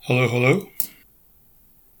Hello, hello.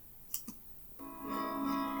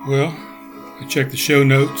 Well, I checked the show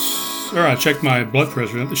notes, or I checked my blood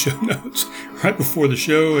pressure, not the show notes, right before the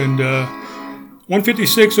show, and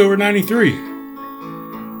 156 over 93.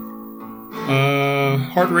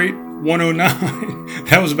 Heart rate 109.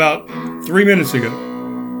 That was about 3 minutes ago.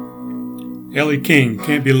 Ellie King,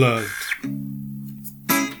 Can't Be Loved.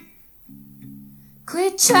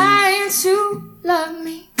 Quit trying to love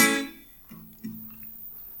me.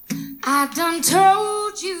 I done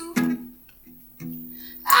told you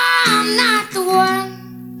I'm not the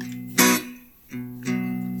one.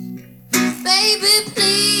 Baby,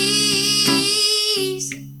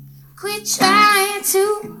 please quit trying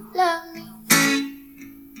to love me.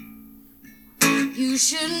 You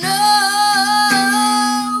should know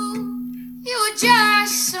you were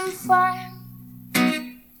just some fun.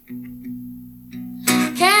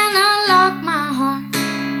 Can unlock my heart.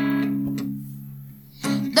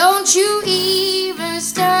 Don't you even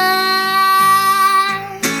start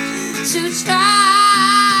to try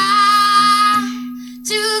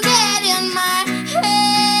to get in my head.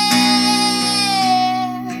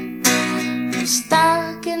 I'm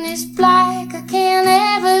stuck in this black, I can't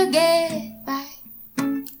ever get back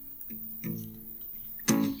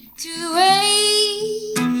to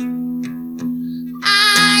wait.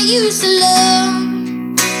 I used to love.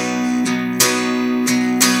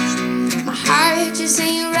 My heart just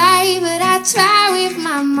ain't right, but I try with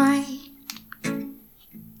my mind.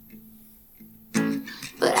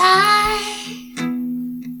 But I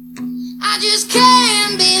just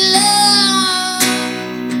can't be loved.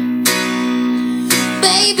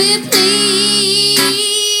 Baby,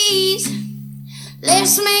 please,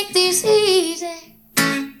 let's make this easy.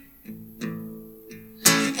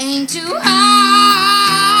 Ain't too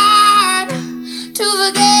hard to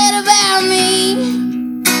forget about me.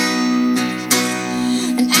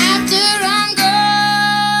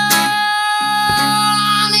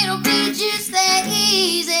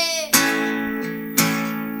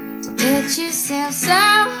 Get yourself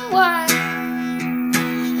someone a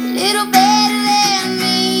little better than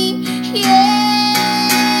me. Yeah,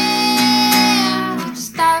 I'm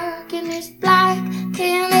stuck in this black,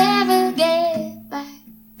 can't ever get back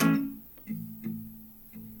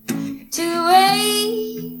to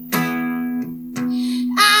wait.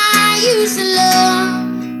 I used to love.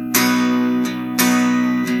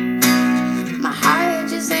 My heart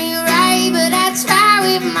just ain't right, but I try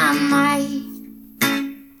with my might.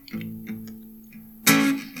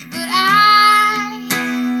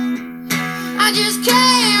 I just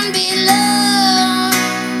can't be loved.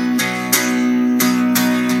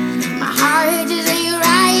 My heart just ain't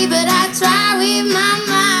right, but I try with my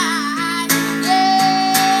mind.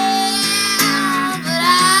 Yeah, but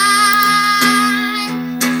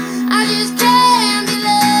I just can't be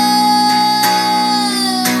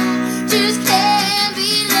loved. Just can't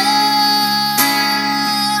be loved.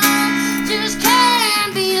 Just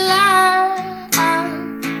can't be loved.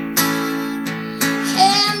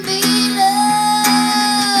 Can't be loved.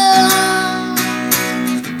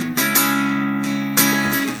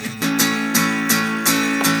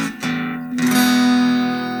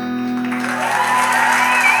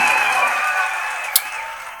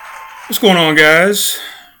 What's going on, guys?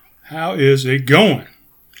 How is it going?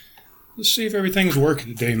 Let's see if everything's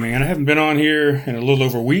working today, man. I haven't been on here in a little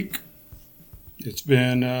over a week. It's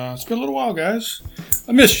been a little while, guys.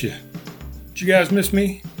 I missed you. Did you guys miss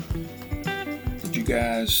me? Did you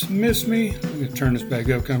guys miss me? I'm going to turn this back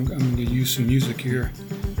up. I'm going to use some music here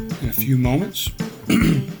in a few moments.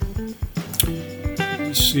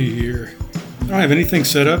 Let's see here. I don't have anything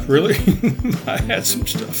set up, really. I had some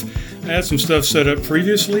stuff set up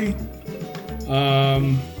previously.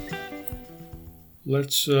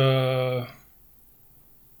 Let's do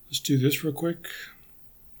this real quick.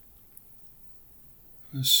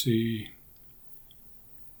 Let's see.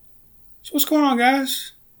 So what's going on,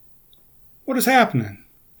 guys? What is happening?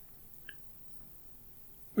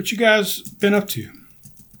 What you guys been up to?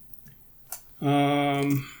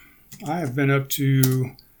 I have been up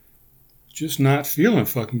to just not feeling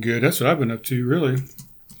fucking good. That's what I've been up to, really.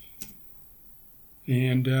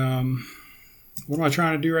 And what am I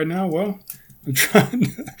trying to do right now? Well,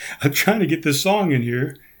 I'm trying to get this song in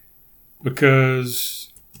here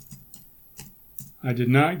because I did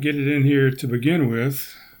not get it in here to begin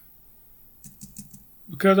with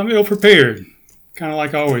because I'm ill prepared, kind of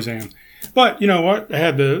like I always am. But you know what? I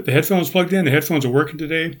had the headphones plugged in. The headphones are working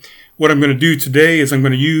today. What I'm going to do today is I'm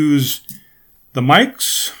going to use the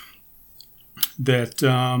mics that,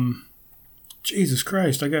 Jesus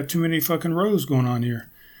Christ, I got too many fucking rows going on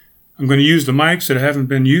here. I'm going to use the mics that I haven't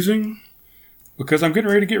been using Because I'm getting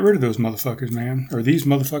ready to get rid of those motherfuckers, man. Or these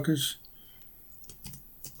motherfuckers.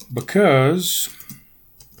 Because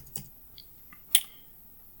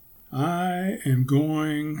I am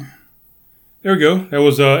going... There we go. That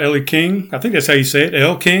was Ellie King. I think that's how you say it.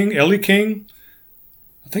 Ellie King.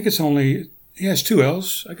 I think it's only... Yeah, it's 2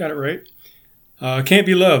 L's. I got it right. Can't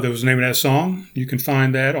Be Loved. That was the name of that song. You can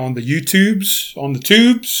find that on the YouTubes. On the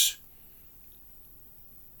tubes.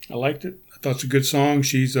 I liked it. I thought it's a good song.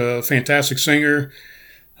 She's a fantastic singer.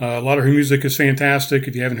 A lot of her music is fantastic.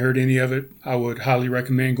 If you haven't heard any of it, I would highly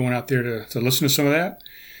recommend going out there to listen to some of that.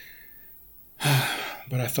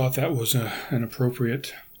 But I thought that was an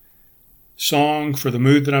appropriate song for the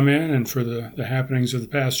mood that I'm in and for the happenings of the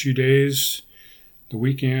past few days, the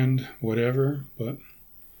weekend, whatever. But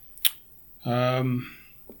so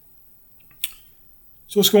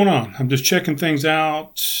what's going on? I'm just checking things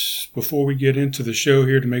out before we get into the show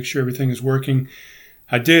here to make sure everything is working.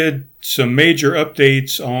 I did some major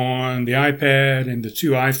updates on the iPad and the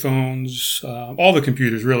 2 iPhones. All the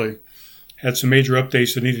computers really had some major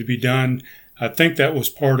updates that needed to be done. I think that was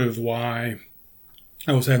part of why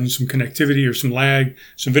I was having some connectivity or some lag,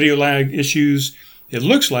 some video lag issues. It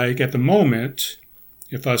looks like at the moment,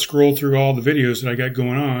 if I scroll through all the videos that I got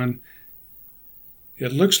going on,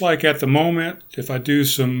 it looks like at the moment, if I do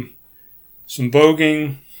some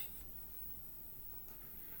voguing,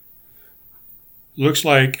 looks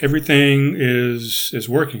like everything is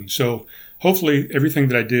working. So hopefully everything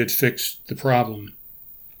that I did fixed the problem.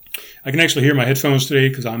 I can actually hear my headphones today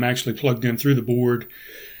because I'm actually plugged in through the board.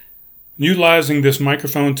 I'm utilizing this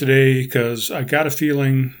microphone today because I got a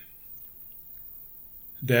feeling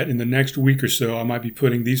that in the next week or so I might be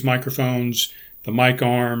putting these microphones, the mic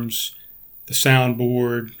arms, the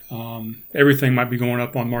soundboard, everything might be going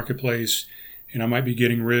up on Marketplace, and I might be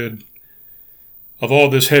getting rid of all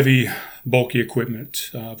this heavy, bulky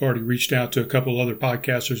equipment. I've already reached out to a couple other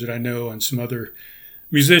podcasters that I know and some other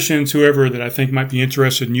musicians, whoever that I think might be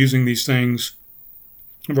interested in using these things.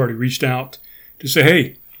 I've already reached out to say,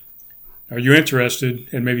 hey, are you interested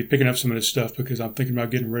in maybe picking up some of this stuff because I'm thinking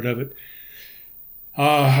about getting rid of it.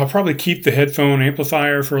 I'll probably keep the headphone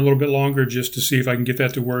amplifier for a little bit longer just to see if I can get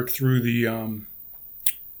that to work through the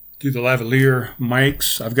lavalier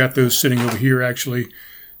mics. I've got those sitting over here actually.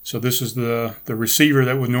 So this is the receiver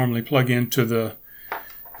that would normally plug into the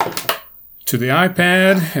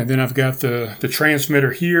iPad, and then I've got the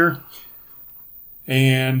transmitter here.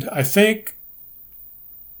 And I think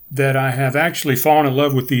that I have actually fallen in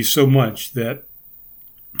love with these so much that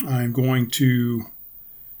I'm going to...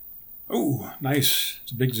 Oh, nice.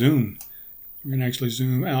 It's a big zoom. We're going to actually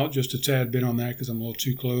zoom out just a tad bit on that because I'm a little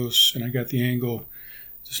too close, and I got the angle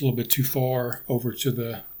just a little bit too far over to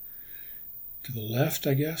the left,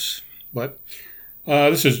 I guess. But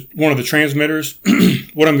this is one of the transmitters.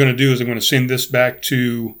 What I'm going to do is I'm going to send this back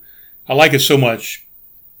to... I like it so much,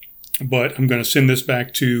 but I'm going to send this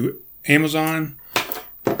back to Amazon,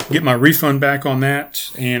 get my refund back on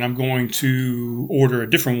that, and I'm going to order a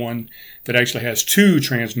different one that actually has 2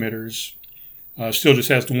 transmitters. Still just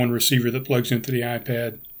has the one receiver that plugs into the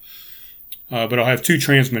iPad. But I'll have 2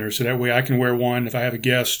 transmitters, so that way I can wear one. If I have a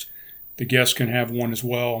guest, the guest can have one as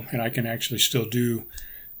well, and I can actually still do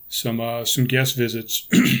some guest visits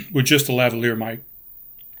with just a lavalier mic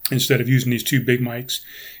instead of using these 2 big mics.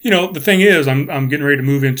 You know, the thing is, I'm getting ready to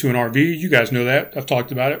move into an RV. You guys know that. I've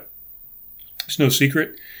talked about it. It's no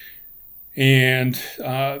secret. And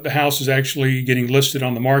the house is actually getting listed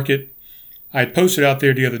on the market. I had posted out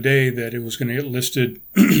there the other day that it was going to get listed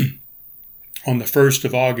on the 1st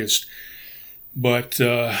of August. But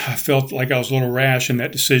I felt like I was a little rash in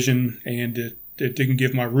that decision, and it didn't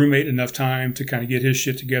give my roommate enough time to kind of get his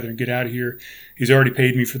shit together and get out of here. He's already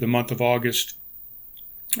paid me for the month of August,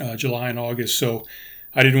 July and August, so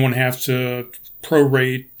I didn't want to have to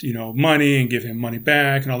prorate, money and give him money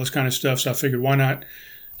back and all this kind of stuff. So I figured, why not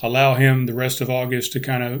allow him the rest of August to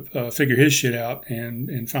kind of figure his shit out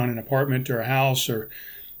and find an apartment or a house or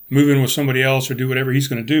move in with somebody else or do whatever he's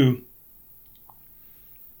going to do.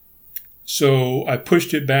 So I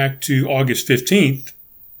pushed it back to August 15th.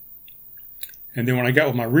 And then when I got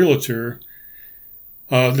with my realtor,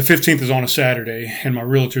 the 15th is on a Saturday, and my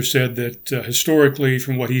realtor said that historically,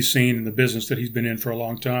 from what he's seen in the business that he's been in for a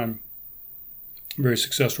long time, very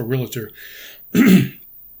successful realtor,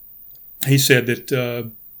 he said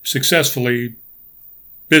that successfully,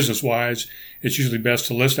 business-wise, it's usually best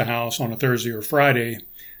to list a house on a Thursday or Friday.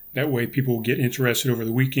 That way people will get interested over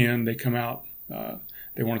the weekend. They come out,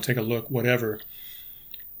 they want to take a look, whatever.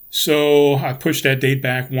 So I pushed that date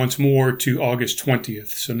back once more to August 20th.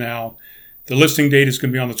 So now the listing date is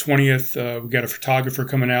going to be on the 20th. We've got a photographer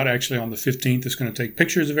coming out actually on the 15th that's going to take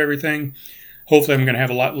pictures of everything. hopefully I'm going to have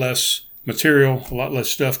a lot less material, a lot less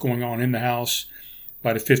stuff going on in the house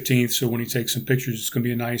by the 15th. So when he takes some pictures, it's going to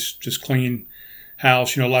be a nice, just clean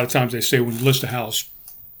house. A lot of times they say when you list a house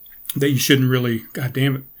that you shouldn't really, God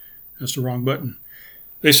damn it, that's the wrong button.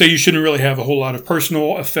 They say you shouldn't really have a whole lot of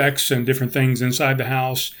personal effects and different things inside the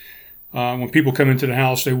house. When people come into the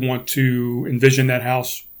house, they want to envision that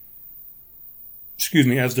house,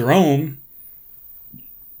 as their own.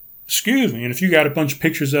 And if you got a bunch of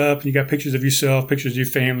pictures up, and you got pictures of yourself, pictures of your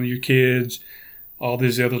family, your kids, all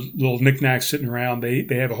these other little knickknacks sitting around, they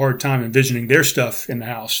have a hard time envisioning their stuff in the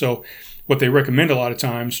house. So what they recommend a lot of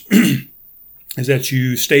times is that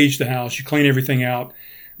you stage the house, you clean everything out,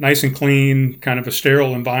 nice and clean, kind of a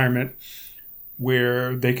sterile environment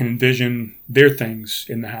where they can envision their things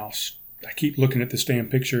in the house. I keep looking at this damn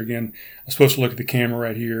picture again. I'm supposed to look at the camera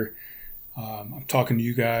right here. I'm talking to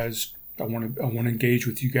you guys. I want to engage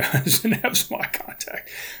with you guys and have some eye contact.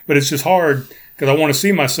 But it's just hard because I want to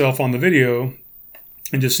see myself on the video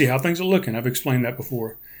and just see how things are looking. I've explained that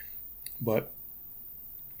before. But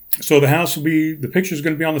so the picture is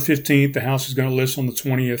going to be on the 15th. The house is going to list on the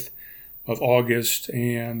 20th of August.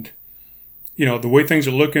 And, the way things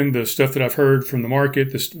are looking, the stuff that I've heard from the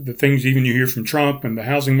market, the things even you hear from Trump and the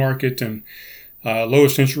housing market and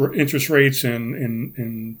lowest interest rates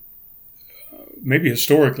and maybe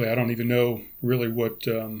historically, I don't even know really what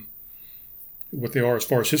they are as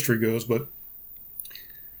far as history goes, but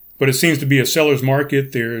it seems to be a seller's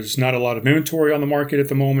market. There's not a lot of inventory on the market at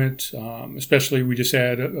the moment, especially we just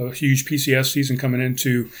had a huge PCS season coming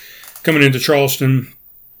into Charleston,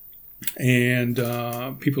 and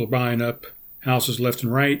people are buying up houses left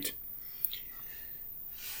and right.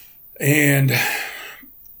 And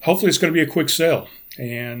hopefully it's going to be a quick sale,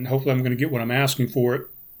 and hopefully I'm going to get what I'm asking for it.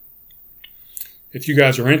 If you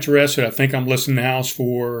guys are interested, I think I'm listing the house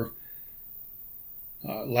for,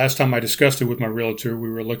 last time I discussed it with my realtor,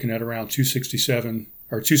 we were looking at around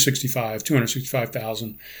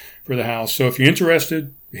 $265,000 for the house. So if you're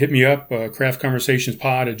interested, hit me up,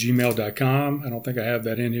 craftconversationspod@gmail.com. I don't think I have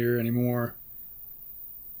that in here anymore.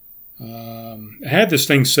 I had this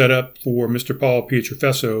thing set up for Mr. Paul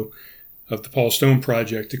Pietrofesso of the Paul Stone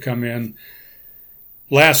Project to come in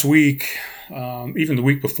last week, even the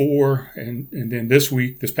week before, and then this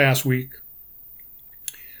past week.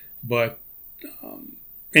 But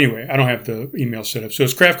anyway, I don't have the email set up. So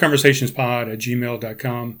it's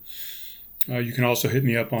craftconversationspod@gmail.com. You can also hit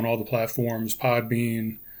me up on all the platforms,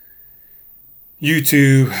 Podbean,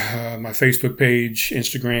 YouTube, my Facebook page,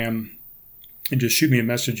 Instagram, and just shoot me a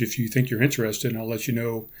message if you think you're interested, and I'll let you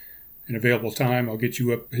know an available time. I'll hit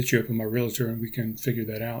you up with my realtor, and we can figure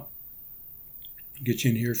that out. Get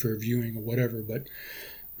you in here for a viewing or whatever. But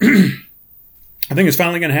I think it's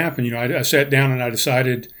finally going to happen. I sat down and I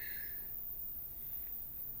decided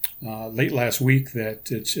late last week that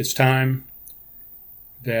it's time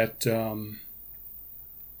that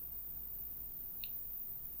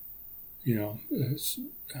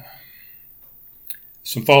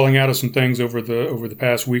some falling out of some things over the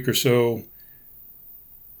past week or so,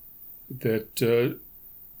 that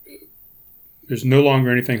there's no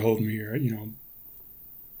longer anything holding me here.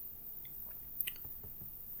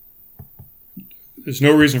 There's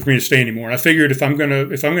no reason for me to stay anymore. And I figured if I'm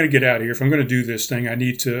gonna get out of here, if I'm gonna do this thing, I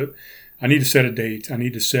need to set a date. I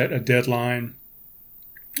need to set a deadline.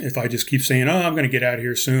 If I just keep saying, I'm going to get out of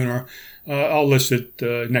here soon, or I'll list it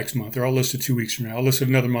next month, or I'll list it 2 weeks from now, I'll list it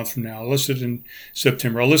another month from now, I'll list it in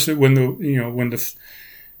September, I'll list it when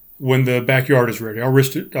the backyard is ready. I'll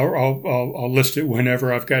list it. I'll list it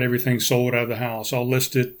whenever I've got everything sold out of the house. I'll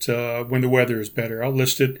list it when the weather is better. I'll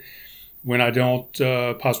list it when I don't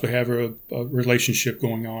possibly have a relationship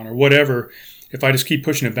going on or whatever. If I just keep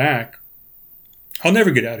pushing it back, I'll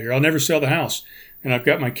never get out of here. I'll never sell the house. And I've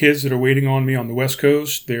got my kids that are waiting on me on the West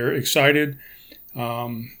Coast. They're excited.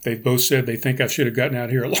 They've both said they think I should have gotten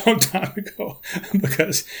out here a long time ago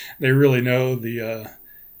because they really know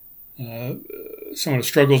some of the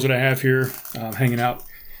struggles that I have here hanging out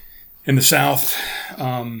in the South.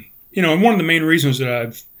 And one of the main reasons that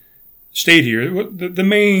I've stayed here,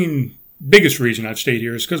 the biggest reason I've stayed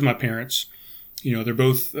here is because my parents, they're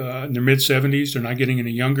both in their mid-70s. They're not getting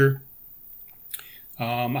any younger.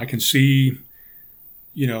 I can see,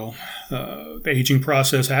 the aging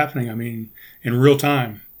process happening, in real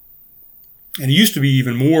time. And it used to be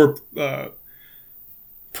even more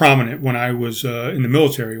prominent when I was in the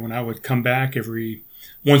military, when I would come back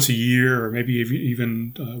once a year, or maybe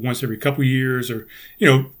even once every couple of years, or,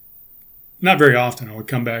 not very often. I would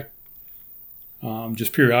come back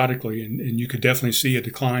just periodically, and you could definitely see a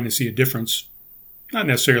decline and see a difference. Not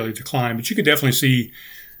necessarily a decline, but you could definitely see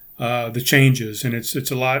the changes, and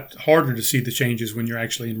it's a lot harder to see the changes when you're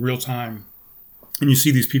actually in real time and you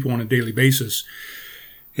see these people on a daily basis.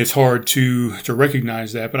 It's hard to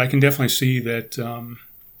recognize that, but I can definitely see that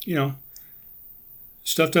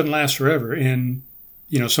stuff doesn't last forever. And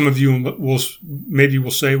some of you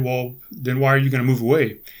will say, well, then why are you going to move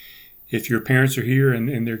away? If your parents are here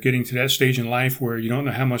and they're getting to that stage in life where you don't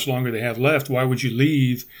know how much longer they have left, why would you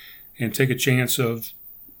leave and take a chance of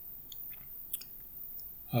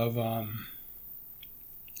them?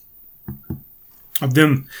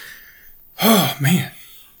 Oh man,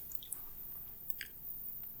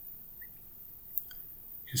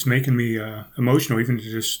 it's making me emotional even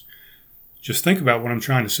to just think about what I'm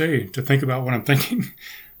trying to say, to think about what I'm thinking.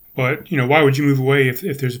 But why would you move away if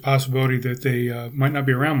there's a possibility that they might not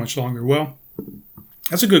be around much longer? Well,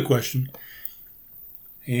 that's a good question,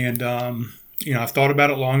 and I've thought about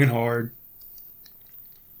it long and hard,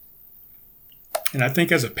 and I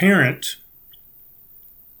think as a parent,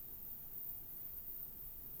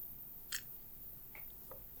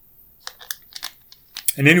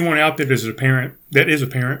 and anyone out there that is a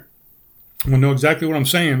parent will know exactly what I'm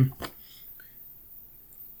saying.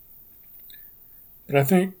 But I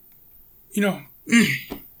think, God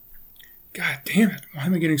damn it, why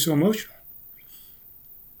am I getting so emotional?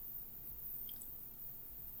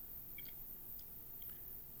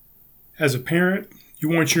 As a parent, you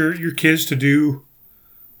want your kids to do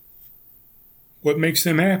what makes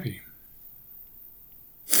them happy.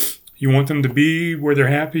 You want them to be where they're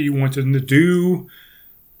happy. You want them to do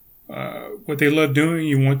what they love doing.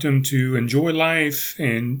 You want them to enjoy life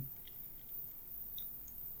and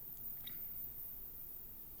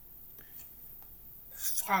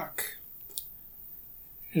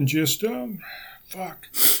just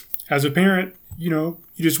as a parent, you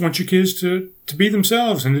just want your kids to be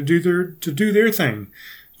themselves and to do their thing.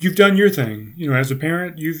 You've done your thing. As a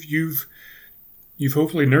parent, you've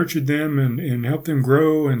hopefully nurtured them and helped them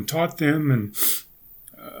grow and taught them and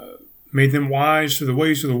made them wise to the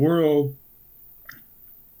ways of the world.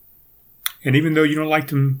 And even though you don't like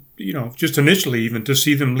them, just initially even to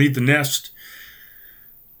see them leave the nest,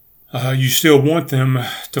 you still want them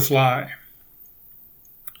to fly.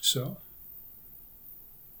 So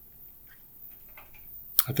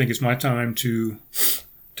I think it's my time to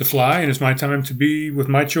fly, and it's my time to be with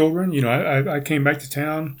my children. I came back to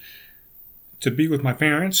town to be with my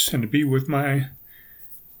parents and to be with my...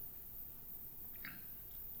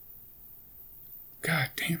 God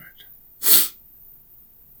damn it.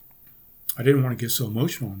 I didn't want to get so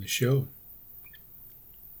emotional on this show.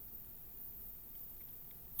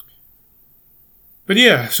 But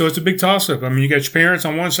yeah, so it's a big toss-up. I mean, you got your parents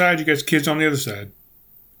on one side, you got your kids on the other side.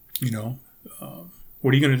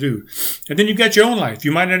 What are you going to do? And then you've got your own life.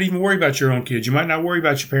 You might not even worry about your own kids. You might not worry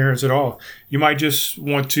about your parents at all. You might just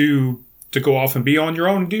want to go off and be on your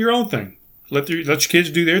own and do your own thing. Let your kids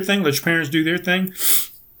do their thing. Let your parents do their thing.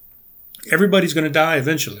 Everybody's going to die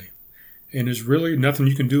eventually. And there's really nothing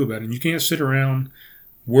you can do about it. And you can't sit around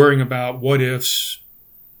worrying about what ifs.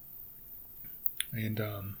 And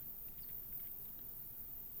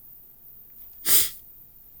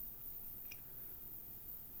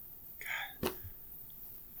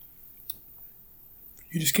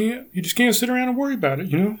you just can't sit around and worry about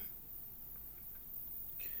it,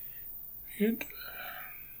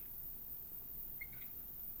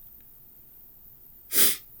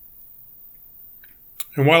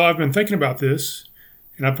 And while I've been thinking about this,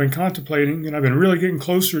 and I've been contemplating, and I've been really getting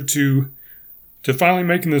closer to finally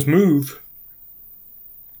making this move,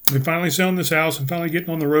 and finally selling this house, and finally getting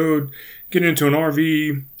on the road, getting into an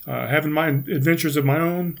RV, having my adventures of my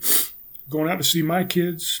own, going out to see my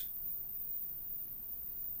kids.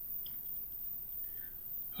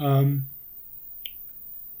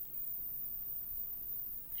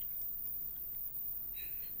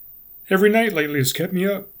 Every night lately has kept me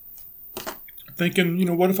up,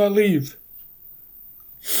 thinking, what if I leave?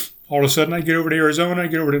 All of a sudden I get over to Arizona, I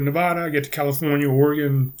get over to Nevada, I get to California,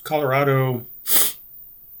 Oregon, Colorado,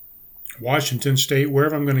 Washington State,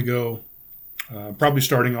 wherever I'm going to go. Probably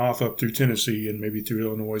starting off up through Tennessee and maybe through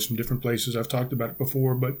Illinois, some different places. I've talked about it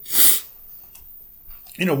before, but,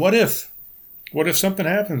 what if? What if something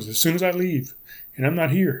happens as soon as I leave and I'm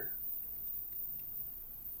not here?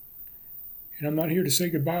 And I'm not here to say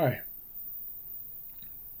goodbye.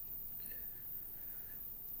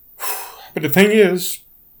 But the thing is,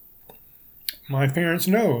 my parents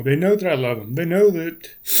know. They know that I love them. They know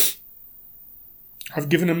that I've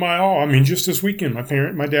given them my all. I mean, just this weekend, my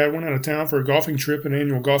dad went out of town for a golfing trip, an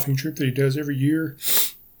annual golfing trip that he does every year.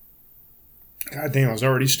 God damn, I was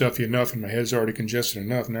already stuffy enough and my head's already congested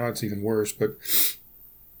enough. Now it's even worse. But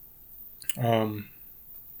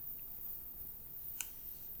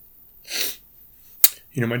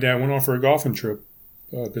My dad went off for a golfing trip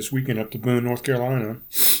this weekend up to Boone, North Carolina.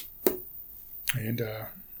 And,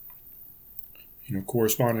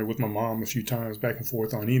 corresponded with my mom a few times back and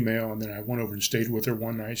forth on email. And then I went over and stayed with her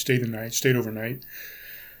one night, stayed overnight.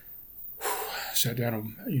 Sat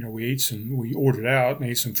down and, we ordered out and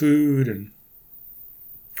ate some food and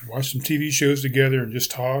watched some TV shows together and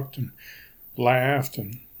just talked and laughed.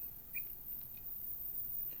 And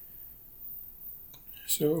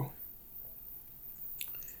so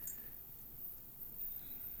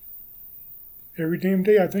every damn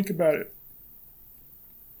day I think about it.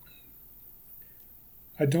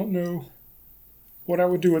 I don't know what I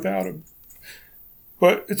would do without him.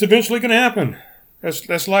 But it's eventually going to happen.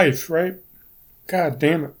 That's life, right? God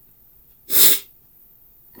damn it.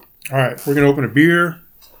 All right, we're going to open a beer.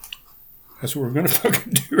 That's what we're going to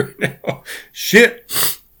fucking do right now.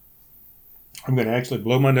 Shit. I'm going to actually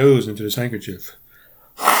blow my nose into this handkerchief.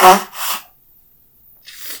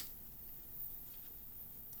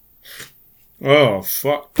 Oh,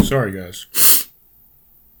 fuck. Sorry, guys.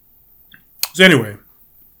 So anyway,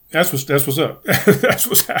 that's what's up. That's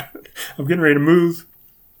what's happening. I'm getting ready to move.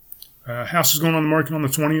 House is going on the market on the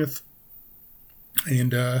 20th.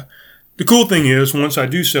 And the cool thing is, once I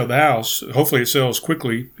do sell the house, hopefully it sells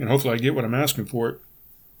quickly, and hopefully I get what I'm asking for it.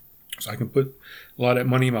 So I can put a lot of that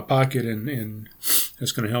money in my pocket, and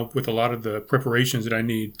that's going to help with a lot of the preparations that I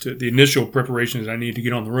need, the initial preparations that I need to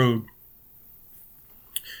get on the road.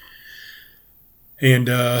 And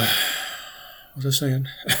what was I saying?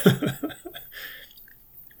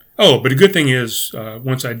 Oh, but the good thing is,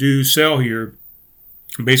 once I do sell here,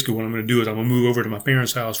 basically what I'm going to do is I'm going to move over to my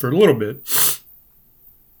parents' house for a little bit.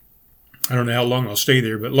 I don't know how long I'll stay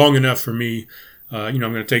there, but long enough for me. I'm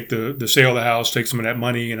going to take the sale of the house, take some of that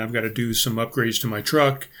money, and I've got to do some upgrades to my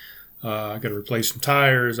truck. I got to replace some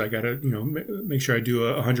tires. I got to, make sure I do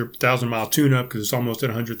a 100,000 mile tune-up because it's almost at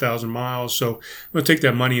 100,000 miles. So I'm going to take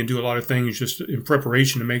that money and do a lot of things just in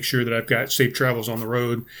preparation to make sure that I've got safe travels on the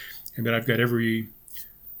road and that I've got every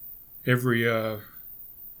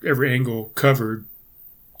angle covered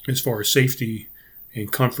as far as safety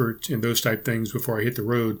and comfort and those type things before I hit the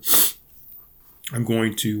road. I'm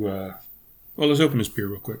going to, let's open this beer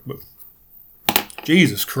real quick. But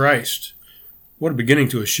Jesus Christ. What a beginning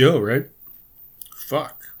to a show, right?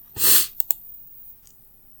 Fuck. So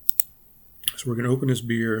we're going to open this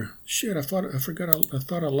beer. Shit, I thought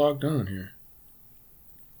I logged on here.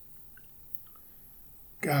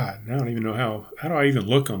 God, now I don't even know how do I even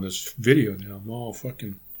look on this video now? I'm all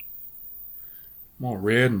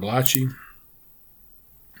red and blotchy.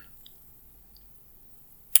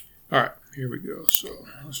 All right, here we go. So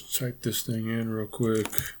let's type this thing in real quick.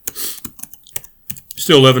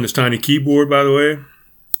 Still loving this tiny keyboard, by the way.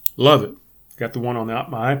 Love it. Got the one on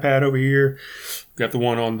my iPad over here. Got the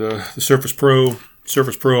one on the Surface Pro.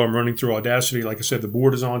 Surface Pro, I'm running through Audacity. Like I said, the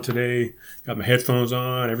board is on today. Got my headphones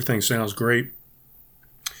on. Everything sounds great.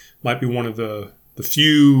 Might be one of the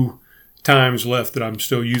few times left that I'm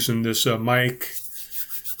still using this mic.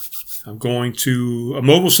 I'm going to a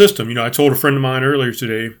mobile system. I told a friend of mine earlier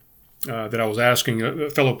today that I was asking, a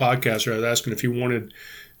fellow podcaster, I was asking if he wanted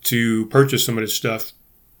to purchase some of this stuff.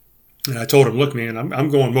 And I told him, look, man, I'm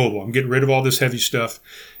going mobile. I'm getting rid of all this heavy stuff.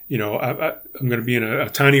 I'm going to be in a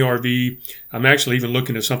tiny RV. I'm actually even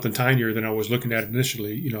looking at something tinier than I was looking at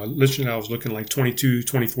initially. Initially I was looking like 22,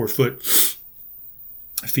 24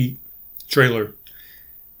 feet trailer.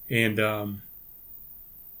 And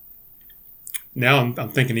now I'm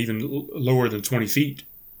thinking even lower than 20 feet.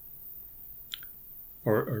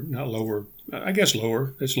 Or not lower, I guess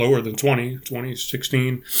lower. It's lower than 20,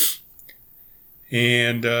 16.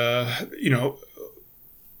 And,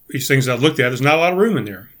 these things I've looked at, there's not a lot of room in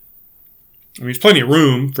there. I mean, there's plenty of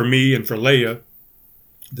room for me and for Leia,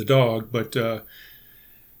 the dog, but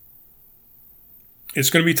it's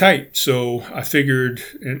going to be tight. So I figured,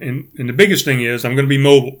 and the biggest thing is I'm going to be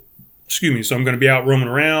mobile. So I'm going to be out roaming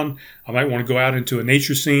around. I might want to go out into a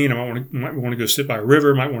nature scene. I might want to go sit by a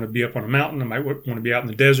river. I might want to be up on a mountain. I might want to be out in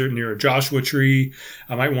the desert near a Joshua tree.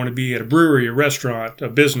 I might want to be at a brewery, a restaurant, a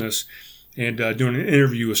business, and doing an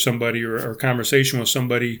interview with somebody or a conversation with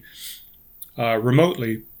somebody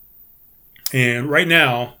remotely. And right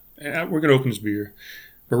now, we're going to open this beer.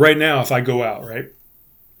 But right now, if I go out, right,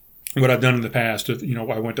 what I've done in the past,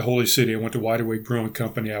 I went to Holy City. I went to Wide Awake Brewing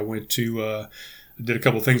Company. I went to... did a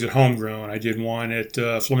couple of things at Homegrown. I did one at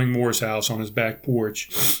Fleming Moore's house on his back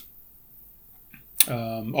porch.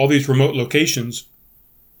 All these remote locations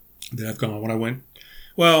that I've gone. When I went,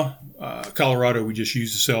 Colorado, we just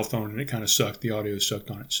used a cell phone and it kind of sucked. The audio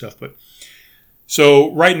sucked on it and stuff. But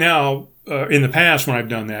so right now, in the past when I've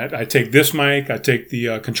done that, I take this mic, I take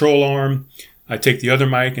the control arm, I take the other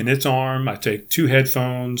mic and its arm. I take 2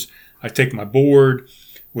 headphones. I take my board,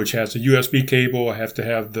 which has a USB cable. I have to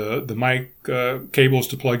have the mic cables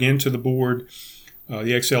to plug into the board,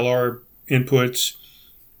 the XLR inputs.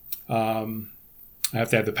 I have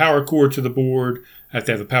to have the power cord to the board. I have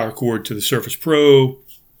to have the power cord to the Surface Pro.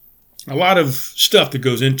 A lot of stuff that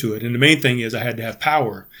goes into it. And the main thing is I had to have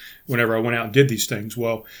power whenever I went out and did these things.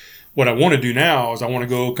 Well, what I want to do now is I want to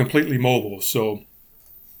go completely mobile. So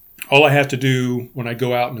all I have to do when I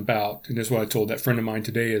go out and about, and this is what I told that friend of mine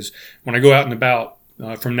today, is when I go out and about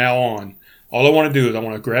from now on, all I want to do is I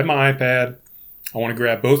want to grab my iPad. I want to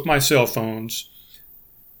grab both my cell phones,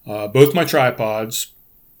 both my tripods,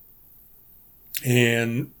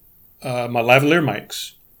 and my lavalier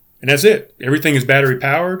mics. And that's it. Everything is battery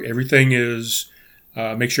powered. Everything is,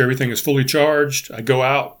 make sure everything is fully charged. I go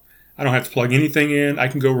out. I don't have to plug anything in. I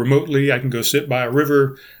can go remotely. I can go sit by a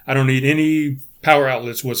river. I don't need any power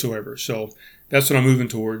outlets whatsoever. So that's what I'm moving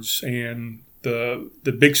towards. And the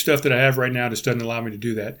big stuff that I have right now just doesn't allow me to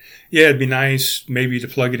do that. Yeah, it'd be nice maybe to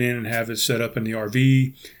plug it in and have it set up in the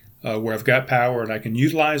RV where I've got power and I can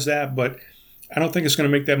utilize that. But I don't think it's going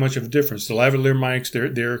to make that much of a difference. The lavalier mics,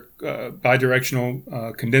 they're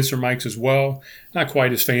bidirectional condenser mics as well. Not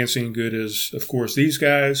quite as fancy and good as, of course, these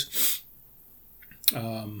guys.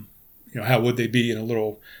 How would they be in a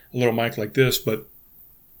little mic like this? But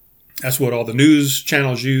that's what all the news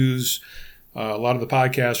channels use. A lot of the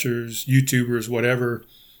podcasters, YouTubers, whatever.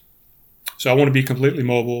 So I want to be completely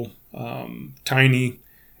mobile, tiny.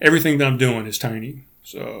 Everything that I'm doing is tiny.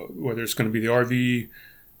 So whether it's going to be the RV,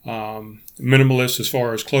 minimalist as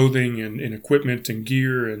far as clothing and equipment and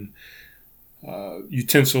gear and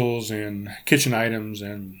utensils and kitchen items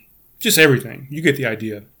and just everything. You get the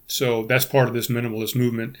idea. So that's part of this minimalist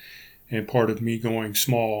movement, and part of me going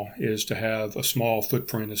small is to have a small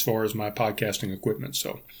footprint as far as my podcasting equipment.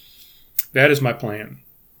 So that is my plan.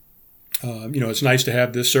 It's nice to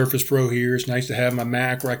have this Surface Pro here. It's nice to have my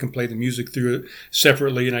Mac where I can play the music through it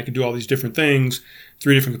separately, and I can do all these different things.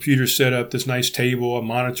 3 different computers set up, this nice table, a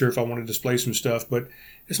monitor if I want to display some stuff, but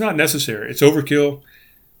it's not necessary. It's overkill.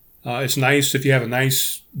 It's nice if you have a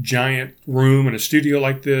nice giant room in a studio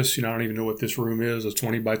like this. I don't even know what this room is, a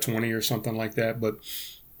 20 by 20 or something like that, but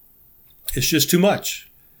it's just too much.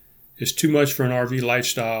 It's too much for an RV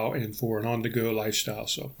lifestyle and for an on-the-go lifestyle.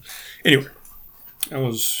 So anyway, that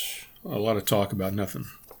was a lot of talk about nothing.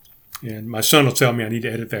 And my son will tell me I need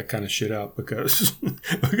to edit that kind of shit out because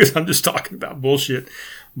I'm just talking about bullshit.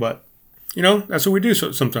 But, that's what we do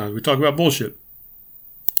sometimes. We talk about bullshit.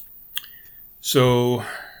 So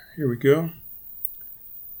here we go.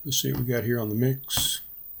 Let's see what we got here on the mix.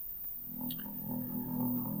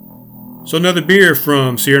 So another beer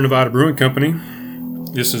from Sierra Nevada Brewing Company.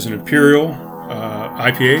 This is an Imperial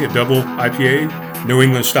IPA, a double IPA, New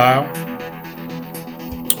England style.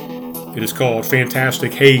 It is called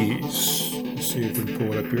Fantastic Haze. Let's see if we can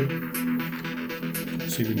pull it up here.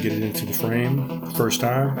 See if we can get it into the frame first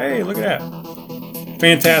time. Hey, look at that.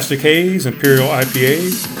 Fantastic Haze, Imperial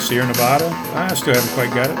IPA, Sierra Nevada. I still haven't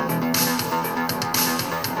quite got it.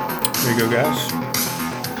 There you go, guys.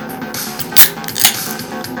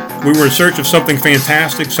 We were in search of something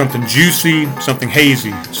fantastic, something juicy, something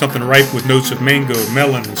hazy, something ripe with notes of mango,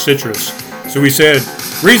 melon, and citrus. So we said,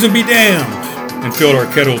 reason be damned, and filled our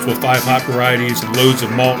kettles with 5 hot varieties and loads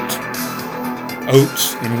of malt,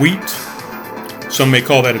 oats, and wheat. Some may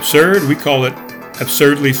call that absurd. We call it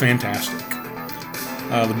absurdly fantastic.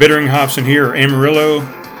 The bittering hops in here are Amarillo,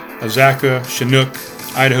 Azacca, Chinook,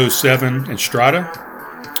 Idaho 7, and Strata.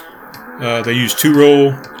 They use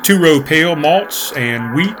two-row pale malts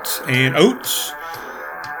and wheat and oats.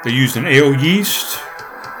 They used an ale yeast.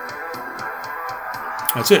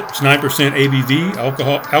 That's it. It's 9% ABV,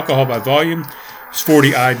 alcohol by volume. It's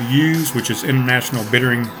 40 IBUs, which is International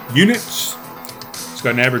Bittering Units. It's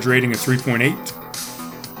got an average rating of 3.8.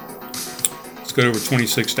 It's got over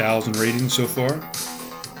 26,000 ratings so far.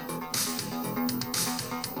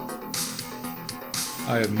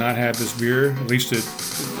 I have not had this beer. At least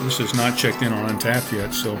this is not checked in on Untappd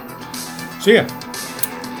yet. So yeah.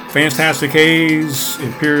 Fantastic Haze,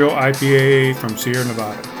 Imperial IPA from Sierra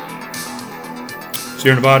Nevada.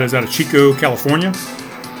 Sierra Nevada is out of Chico, California.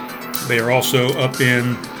 They are also up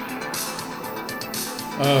in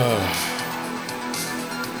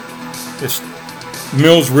this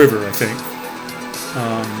Mills River, I think.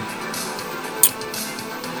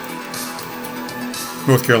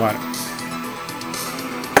 North Carolina.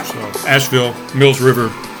 So Asheville, Mills River,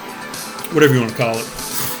 whatever you want to call it.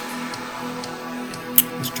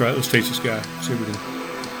 Let's taste this guy. See if we can.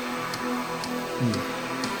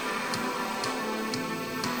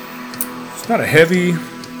 It's not a heavy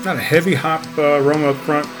Not a heavy hop aroma up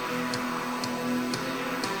front.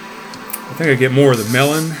 I think I get more of the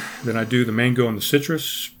melon than I do the mango and the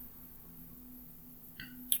citrus.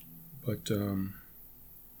 But,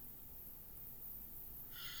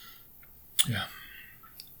 yeah.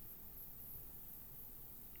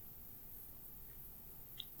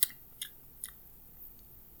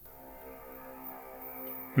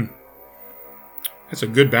 That's a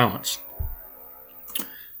good balance.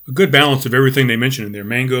 A good balance of everything they mentioned in there.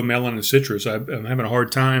 Mango, melon, and citrus. I'm having a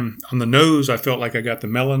hard time. On the nose, I felt like I got the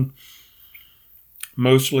melon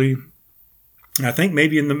mostly. I think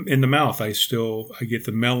maybe in the mouth, I get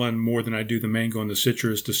the melon more than I do the mango and the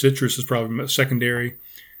citrus. The citrus is probably secondary.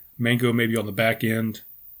 Mango maybe on the back end.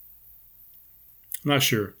 I'm not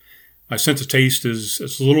sure. My sense of taste is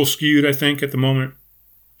a little skewed, I think, at the moment.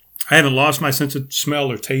 I haven't lost my sense of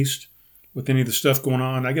smell or taste with any of the stuff going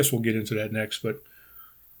on. I guess we'll get into that next, but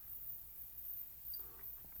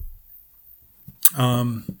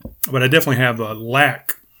I definitely have a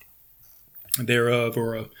lack thereof,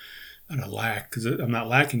 or not a lack, because I'm not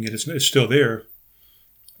lacking it. It's still there.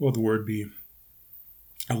 What would the word be?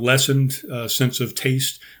 A lessened sense of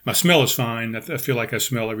taste. My smell is fine. I feel like I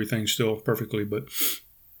smell everything still perfectly, but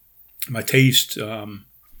my taste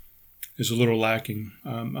is a little lacking.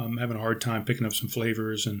 I'm having a hard time picking up some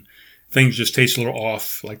flavors, and things just taste a little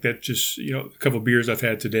off. Like that, just, a couple of beers I've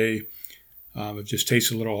had today, it just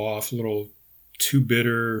tastes a little off, a little too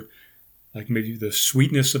bitter. Like maybe the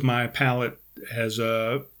sweetness of my palate has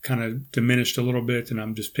kind of diminished a little bit, and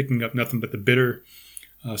I'm just picking up nothing but the bitter.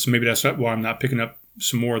 So maybe that's why I'm not picking up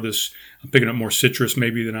some more of this. I'm picking up more citrus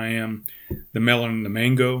maybe than I am the melon and the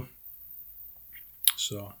mango.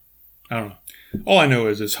 So I don't know. All I know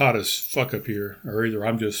is it's hot as fuck up here, or either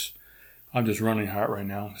I'm just running hot right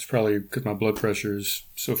now. It's probably because my blood pressure is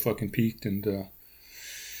so fucking peaked, and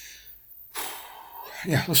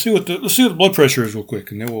yeah. Let's see what the blood pressure is real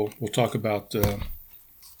quick, and then we'll talk about some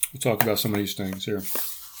of these things here.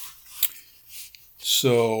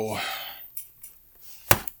 So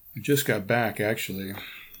I just got back, actually.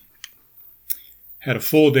 Had a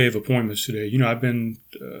full day of appointments today. I've been,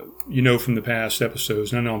 from the past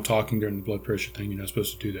episodes, and I know I'm talking during the blood pressure thing. You're not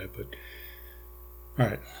supposed to do that, but all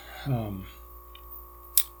right.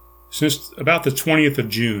 Since about the 20th of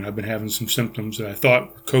June, I've been having some symptoms that I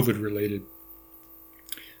thought were COVID related.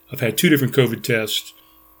 I've had 2 different COVID tests.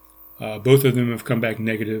 Both of them have come back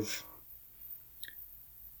negative.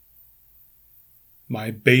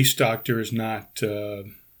 My base doctor is not,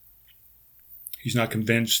 he's not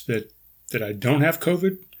convinced that I don't have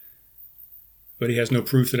COVID, but he has no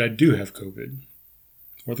proof that I do have COVID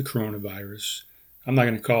or the coronavirus. I'm not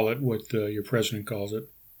going to call it what your president calls it.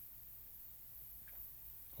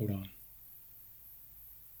 Hold on.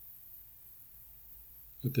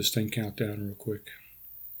 Let this thing count down real quick.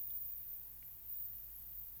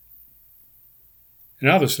 And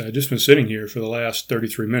obviously, I've just been sitting here for the last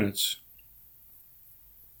 33 minutes.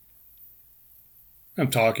 I'm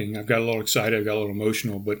talking. I've got a little excited. I've got a little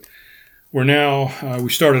emotional, but we're now, we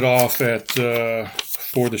started off at,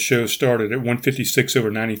 before the show started, at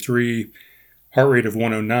 156/93, heart rate of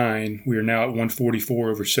 109. We are now at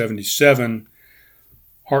 144/77,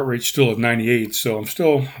 heart rate still of 98. So I'm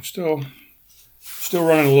still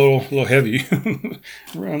running a little heavy,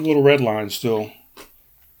 running a little red line still.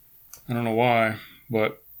 I don't know why,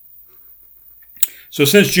 but so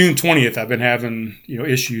since June 20th, I've been having,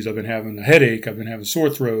 issues. I've been having a headache. I've been having sore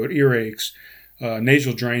throat, earaches,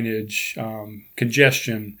 nasal drainage,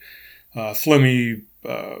 congestion, phlegm in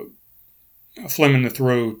the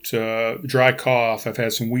throat, dry cough. I've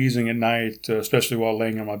had some wheezing at night, especially while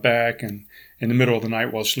laying on my back and in the middle of the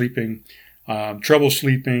night while sleeping. Trouble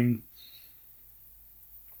sleeping.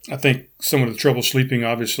 I think some of the trouble sleeping,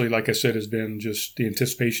 obviously, like I said, has been just the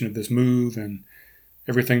anticipation of this move and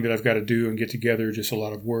everything that I've got to do and get together, just a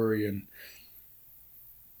lot of worry. And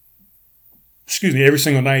every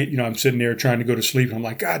single night, I'm sitting there trying to go to sleep. And I'm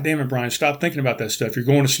like, God damn it, Brian, stop thinking about that stuff. You're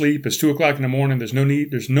going to sleep. It's 2 o'clock in the morning.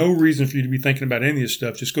 There's no reason for you to be thinking about any of this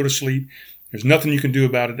stuff. Just go to sleep. There's nothing you can do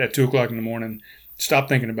about it at 2 o'clock in the morning. Stop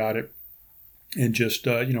thinking about it. And just,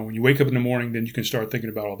 when you wake up in the morning, then you can start thinking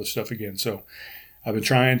about all this stuff again. So I've been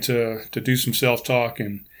trying to do some self-talk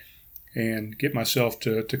and get myself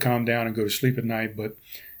to calm down and go to sleep at night. But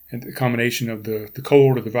the combination of the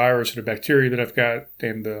cold or the virus or the bacteria that I've got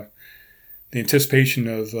and the anticipation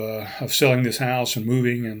of selling this house and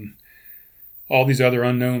moving and all these other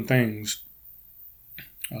unknown things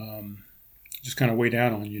just kind of weigh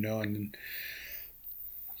down on, And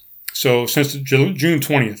so since June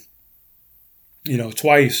 20th,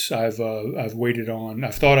 twice I've waited on.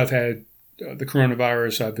 I've thought I've had the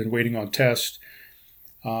coronavirus. I've been waiting on tests.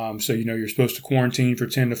 So, you're supposed to quarantine for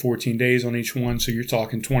 10 to 14 days on each one. So you're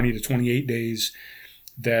talking 20 to 28 days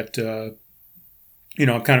that,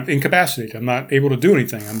 I'm kind of incapacitated. I'm not able to do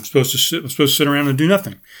anything. I'm supposed to sit around and do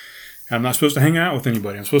nothing. I'm not supposed to hang out with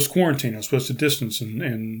anybody. I'm supposed to quarantine. I'm supposed to distance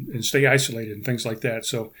and stay isolated and things like that.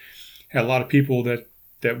 So I had a lot of people that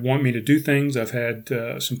want me to do things. I've had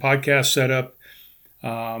some podcasts set up,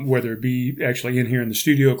 whether it be actually in here in the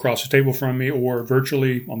studio across the table from me or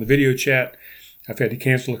virtually on the video chat. I've had to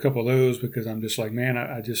cancel a couple of those because I'm just like, man,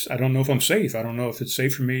 I don't know if I'm safe. I don't know if it's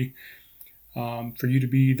safe for me, for you to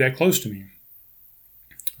be that close to me.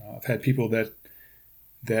 I've had people that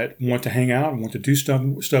want to hang out and want to do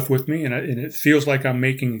stuff with me, and it feels like I'm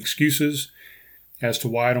making excuses as to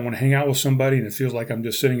why I don't want to hang out with somebody, and it feels like I'm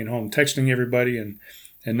just sitting at home texting everybody and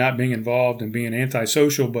not being involved and being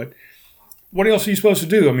antisocial. But what else are you supposed to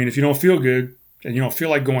do? I mean, if you don't feel good and you don't feel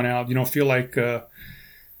like going out, you don't feel like, with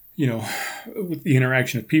the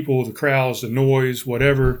interaction of people, the crowds, the noise,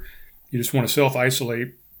 whatever, you just want to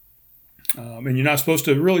self-isolate, and you're not supposed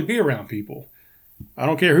to really be around people. I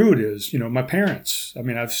don't care who it is. My parents. I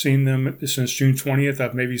mean, I've seen them since June 20th.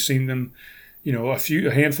 I've maybe seen them,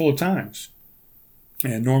 a handful of times.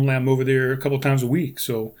 And normally I'm over there a couple of times a week.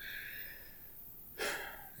 So,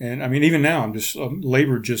 and I mean, even now I'm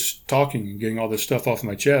labored just talking and getting all this stuff off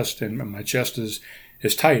my chest. And my chest is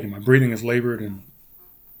tight and my breathing is labored. And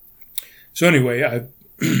so anyway,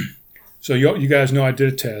 so you guys know I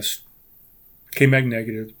did a test. Came back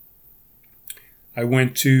negative. I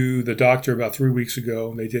went to the doctor about 3 weeks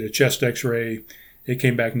ago. They did a chest x-ray. It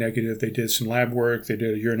came back negative. They did some lab work. They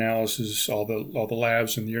did a urinalysis, all the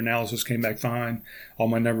labs, and the urinalysis came back fine. All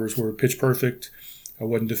my numbers were pitch perfect. I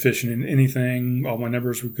wasn't deficient in anything. All my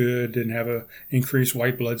numbers were good. Didn't have a increased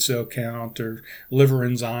white blood cell count or liver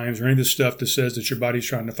enzymes or any of the stuff that says that your body's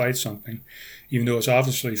trying to fight something, even though it's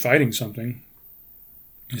obviously fighting something.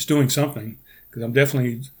 It's doing something, because I'm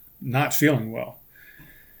definitely not feeling well.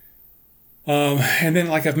 And then,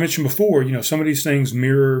 like I've mentioned before, some of these things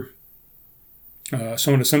mirror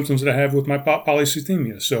some of the symptoms that I have with my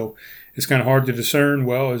polycythemia. So it's kind of hard to discern,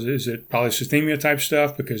 well, is it polycythemia type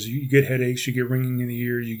stuff? Because you get headaches, you get ringing in the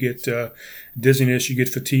ear, you get dizziness, you get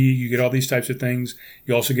fatigue, you get all these types of things.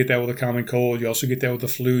 You also get that with a common cold. You also get that with the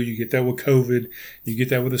flu. You get that with COVID. You get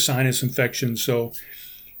that with a sinus infection. So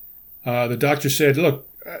the doctor said, look,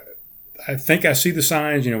 I think I see the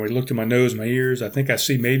signs. We looked at my nose, my ears. I think I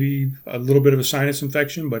see maybe a little bit of a sinus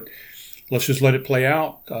infection, but let's just let it play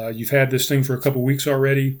out. You've had this thing for a couple weeks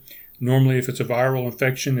already. Normally, if it's a viral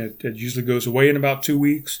infection, it usually goes away in about 2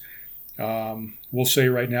 weeks. We'll say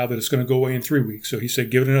right now that it's going to go away in 3 weeks. So he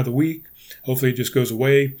said, give it another week. Hopefully it just goes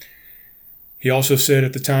away. He also said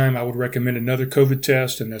at the time I would recommend another COVID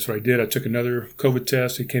test, and that's what I did. I took another COVID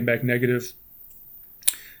test. It came back negative.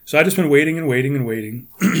 So I just been waiting and waiting and waiting.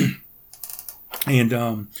 And,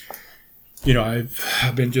 I've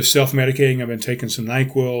been just self-medicating. I've been taking some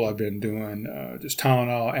NyQuil. I've been doing just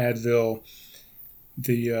Tylenol, Advil.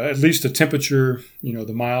 At least the temperature,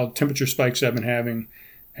 the mild temperature spikes I've been having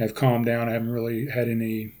have calmed down. I haven't really had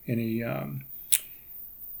any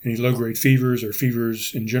low-grade fevers or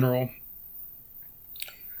fevers in general.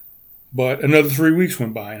 But another 3 weeks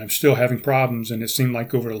went by, and I'm still having problems. And it seemed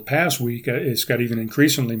like over the past week, it's got even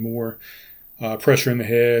increasingly more pressure in the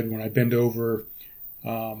head when I bend over,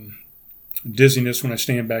 dizziness when I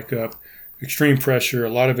stand back up, extreme pressure. A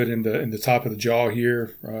lot of it in the top of the jaw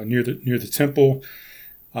here, near the temple.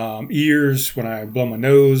 Ears, when I blow my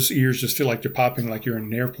nose, ears just feel like they're popping, like you're in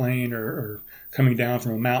an airplane or coming down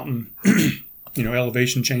from a mountain.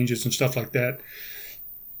 Elevation changes and stuff like that.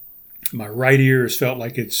 My right ear has felt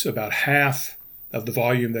like it's about half of the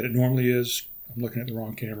volume that it normally is. I'm looking at the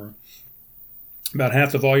wrong camera. About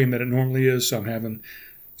half the volume that it normally is. So I'm having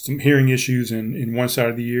some hearing issues in one side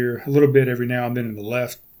of the ear, a little bit every now and then in the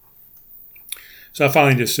left. So I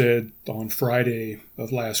finally just said on Friday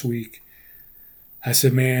of last week, I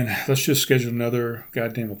said, man, let's just schedule another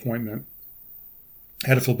goddamn appointment. I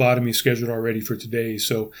had a phlebotomy scheduled already for today.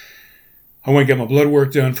 So I went and got my blood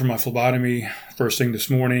work done for my phlebotomy first thing this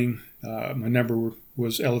morning. My number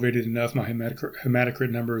was elevated enough. My hematocrit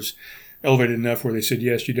numbers elevated enough where they said,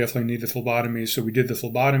 yes, you definitely need the phlebotomy. So we did the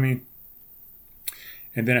phlebotomy.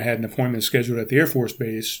 And then I had an appointment scheduled at the Air Force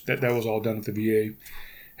Base. That was all done at the VA.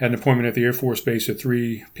 Had an appointment at the Air Force Base at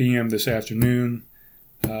 3 p.m. this afternoon.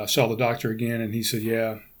 Saw the doctor again, and he said,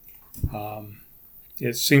 yeah,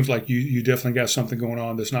 it seems like you definitely got something going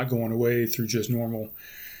on that's not going away through just normal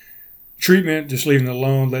treatment, just leaving it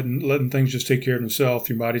alone, letting things just take care of themselves.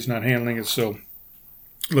 Your body's not handling it. So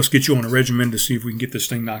let's get you on a regimen to see if we can get this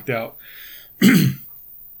thing knocked out.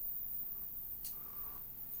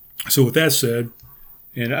 So with that said,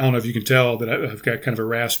 And I don't know if you can tell that I've got kind of a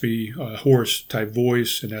raspy, hoarse type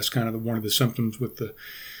voice, and that's kind of one of the symptoms with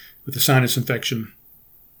the sinus infection.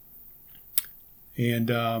 And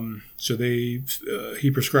so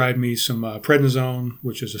he prescribed me some prednisone,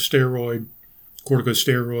 which is a steroid,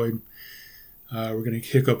 corticosteroid. We're going to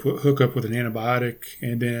hook up with an antibiotic,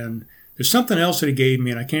 and then there's something else that he gave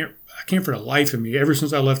me, and I can't for the life of me. Ever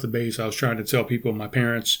since I left the base, I was trying to tell people, my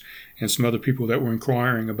parents and some other people that were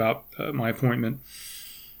inquiring about my appointment,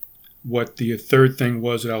 what the third thing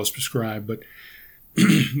was that I was prescribed. But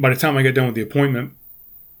by the time I got done with the appointment,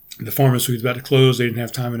 the pharmacy was about to close. They didn't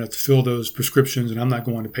have time enough to fill those prescriptions, and I'm not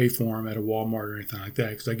going to pay for them at a Walmart or anything like that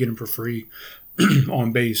because I get them for free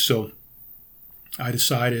on base. So I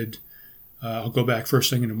decided I'll go back first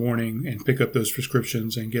thing in the morning and pick up those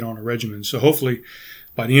prescriptions and get on a regimen. So hopefully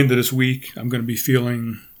by the end of this week, I'm going to be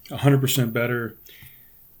feeling 100% better,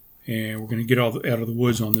 and we're going to get out of the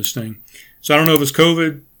woods on this thing. So I don't know if it's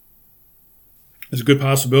COVID. It's a good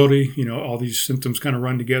possibility. All these symptoms kind of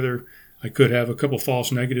run together. I could have a couple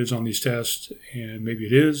false negatives on these tests, and maybe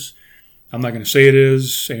it is. I'm not going to say it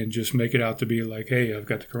is and just make it out to be like, hey, I've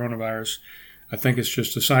got the coronavirus. I think it's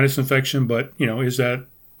just a sinus infection, but, is that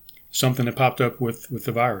something that popped up with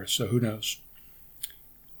the virus? So who knows?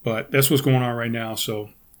 But that's what's going on right now. So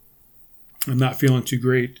I'm not feeling too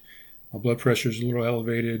great. My blood pressure is a little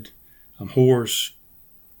elevated. I'm hoarse.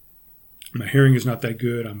 My hearing is not that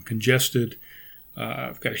good. I'm congested.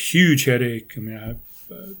 I've got a huge headache. I mean, I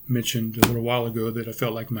mentioned a little while ago that I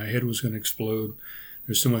felt like my head was going to explode.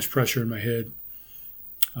 There's so much pressure in my head.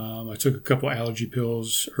 I took a couple allergy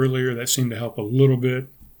pills earlier. That seemed to help a little bit.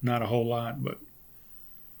 Not a whole lot, but...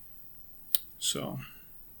 So,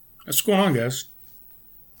 that's what's going on, guys.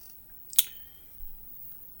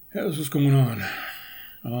 That's what's going on.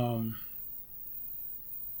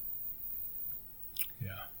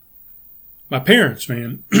 My parents,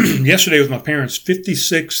 man. Yesterday was my parents'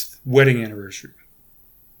 56th wedding anniversary.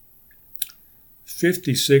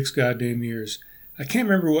 56 goddamn years. I can't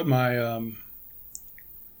remember what my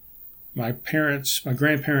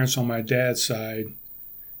grandparents on my dad's side,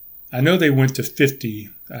 I know they went to 50.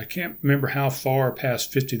 I can't remember how far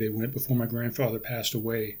past 50 they went before my grandfather passed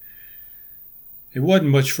away. It wasn't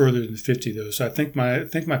much further than 50 though. So I think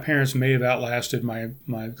my parents may have outlasted my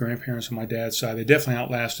grandparents on my dad's side. They definitely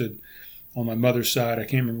outlasted on my mother's side. I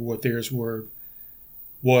can't remember what theirs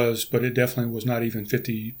was, but it definitely was not even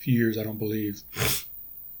 50 years, I don't believe.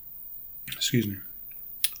 Excuse me.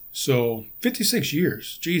 So 56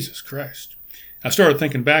 years, Jesus Christ. I started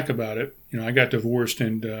thinking back about it. I got divorced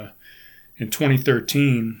in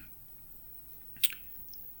 2013.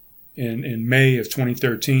 In May of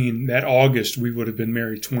 2013, that August, we would have been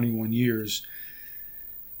married 21 years.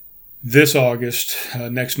 This August,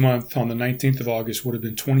 next month, on the 19th of August, would have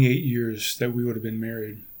been 28 years that we would have been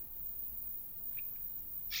married.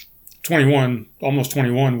 21, almost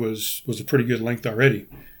 21 was a pretty good length already.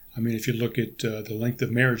 I mean, if you look at the length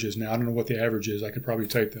of marriages now, I don't know what the average is. I could probably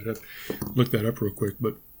type that up, look that up real quick,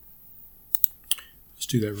 but let's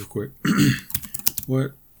do that real quick.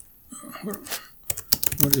 What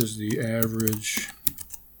is the average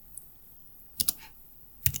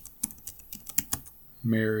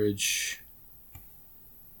marriage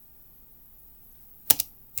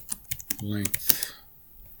length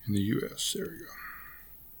in the U.S.? There we go.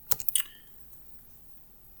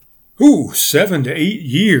 Ooh, 7 to 8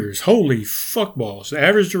 years. Holy fuckballs. The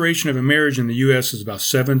average duration of a marriage in the U.S. is about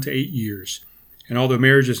 7 to 8 years. And although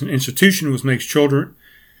marriage is an institution which makes child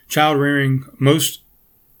rearing most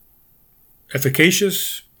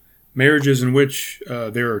efficacious, marriages in which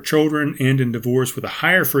there are children end in divorce with a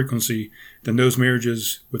higher frequency than those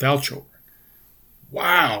marriages without children.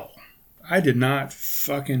 Wow. I did not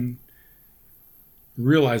fucking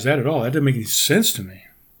realize that at all. That didn't make any sense to me.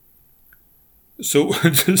 So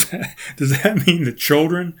does that mean that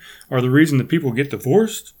children are the reason that people get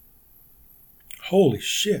divorced? Holy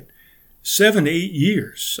shit. 7 to 8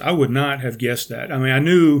 years. I would not have guessed that. I mean, I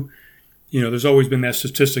knew, there's always been that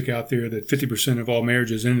statistic out there that 50% of all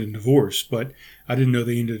marriages end in divorce, but I didn't know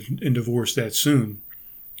they ended in divorce that soon.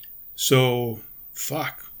 So,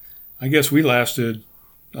 fuck. I guess we lasted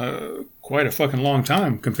quite a fucking long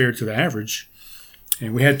time compared to the average.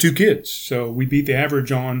 And we had 2 kids, so we beat the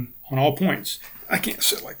average on all points. I can't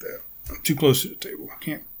sit like that. I'm too close to the table. I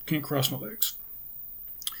can't cross my legs.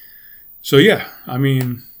 So yeah, I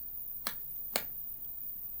mean,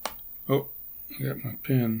 I got my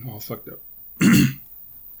pen all fucked up.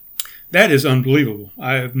 That is unbelievable.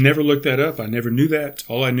 I have never looked that up. I never knew that.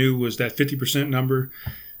 All I knew was that 50% number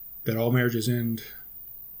that all marriages end,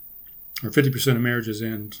 or 50% of marriages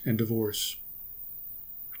end in divorce.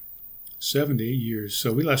 7 to 8 years.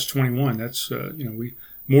 So we lasted 21. That's, we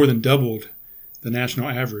more than doubled the national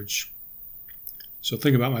average. So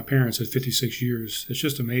think about my parents at 56 years. It's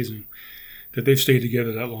just amazing that they've stayed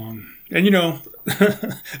together that long. And,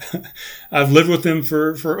 I've lived with them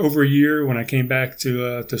for over a year when I came back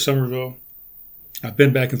to Somerville. I've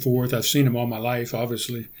been back and forth. I've seen them all my life,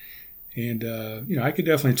 obviously. And, I could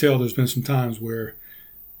definitely tell there's been some times where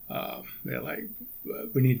they're like,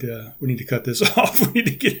 we need to cut this off. We need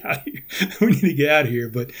to get out of here. We need to get out of here.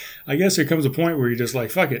 But I guess there comes a point where you're just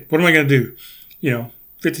like, fuck it. What am I going to do?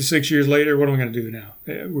 56 years later, what am I going to do now?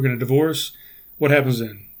 We're going to divorce. What happens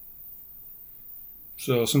then?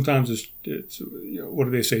 So sometimes it's what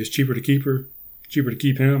do they say? It's cheaper to keep her, cheaper to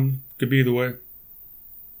keep him. Could be either way.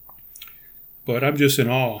 But I'm just in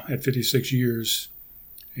awe at 56 years.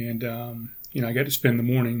 And, I got to spend the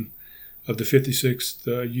morning of the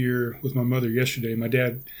 56th year with my mother yesterday. My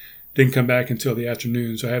dad didn't come back until the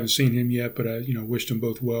afternoon, so I haven't seen him yet, but I, wished them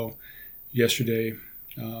both well yesterday.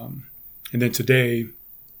 And then today,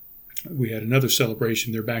 we had another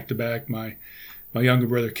celebration. They're back-to-back. My younger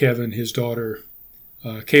brother, Kevin, his daughter,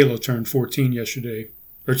 Kayla, turned 14 today.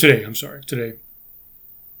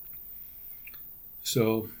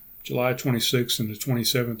 So July 26th and the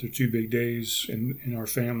 27th are two big days in our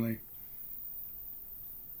family.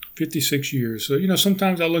 56 years. So,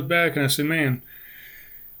 sometimes I look back and I say, man,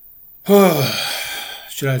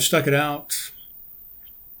 should I have stuck it out?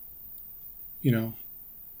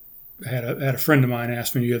 I had a friend of mine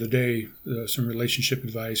ask me the other day some relationship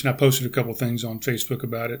advice, and I posted a couple things on Facebook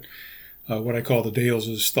about it. What I call the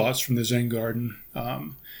Dales' thoughts from the Zen garden.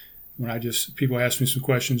 When people ask me some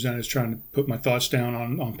questions, and I was trying to put my thoughts down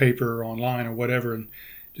on paper or online or whatever, and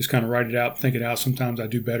just kind of write it out, think it out. Sometimes I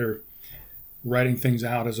do better writing things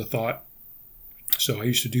out as a thought. So I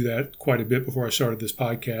used to do that quite a bit before I started this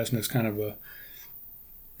podcast, and that's kind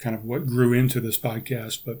of what grew into this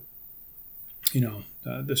podcast. But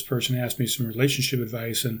this person asked me some relationship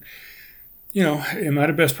advice, and am I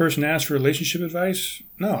the best person to ask for relationship advice?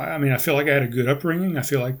 No, I mean, I feel like I had a good upbringing. I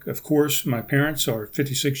feel like, of course, my parents are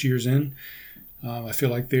 56 years in. I feel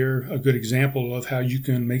like they're a good example of how you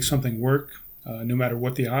can make something work, no matter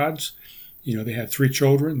what the odds. They had 3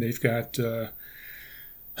 children. They've got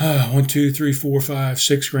 1, 2, 3, 4, 5,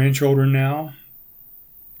 6 grandchildren now.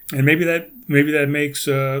 And maybe that makes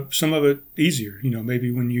some of it easier.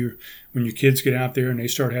 Maybe when your kids get out there and they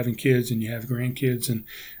start having kids and you have grandkids, and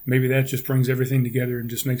maybe that just brings everything together and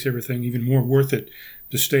just makes everything even more worth it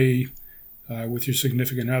to stay with your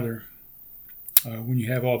significant other when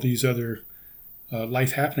you have all these other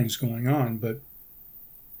life happenings going on. But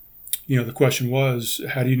the question was,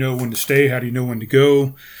 how do you know when to stay? How do you know when to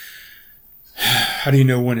go? How do you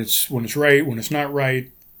know when it's right, when it's not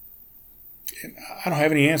right? And I don't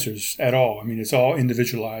have any answers at all. I mean, it's all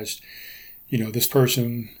individualized. This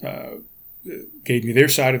person gave me their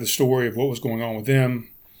side of the story of what was going on with them.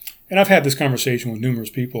 And I've had this conversation with numerous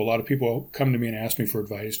people. A lot of people come to me and ask me for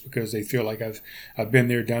advice because they feel like I've been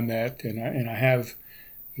there, done that, and I have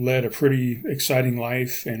led a pretty exciting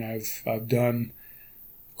life, and I've done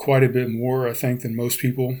quite a bit more, I think, than most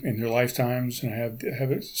people in their lifetimes. And I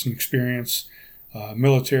have some experience,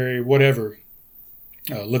 military, whatever,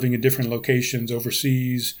 living in different locations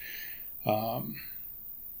overseas.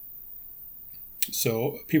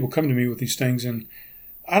 So people come to me with these things, and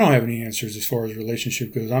I don't have any answers as far as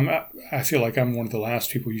relationship goes. I feel like I'm one of the last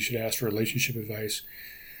people you should ask for relationship advice.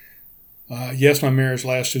 Yes, my marriage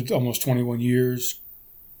lasted almost 21 years.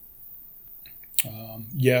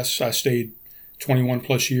 Yes, I stayed 21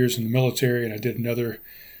 plus years in the military, and I did another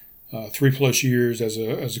 3 plus years as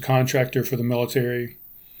a contractor for the military.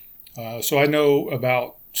 So I know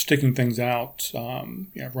about sticking things out.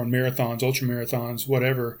 I've run marathons, ultra marathons,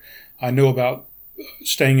 whatever. I know about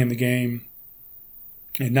staying in the game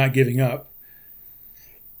and not giving up.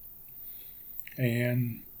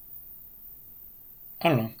 And I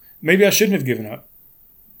don't know. Maybe I shouldn't have given up.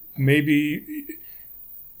 Maybe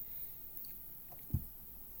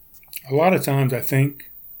a lot of times I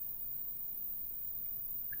think,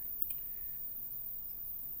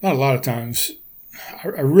 not a lot of times, I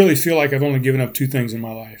really feel like I've only given up 2 things in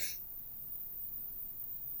my life.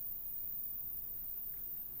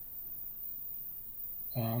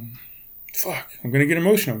 I'm going to get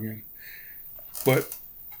emotional again. But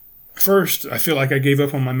first, I feel like I gave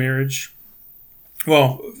up on my marriage.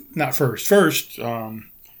 Well, not first. First,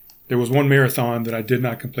 there was one marathon that I did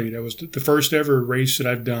not complete. It was the first ever race that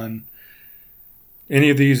I've done. Any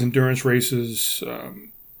of these endurance races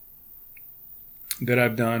that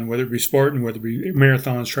I've done, whether it be Spartan, whether it be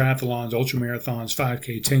marathons, triathlons, ultra marathons,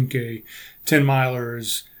 5K, 10K, 10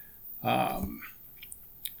 milers,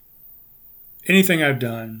 anything I've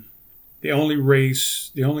done, the only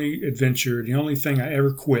race, the only adventure, the only thing I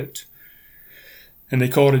ever quit, and they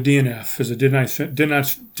call it a DNF, as it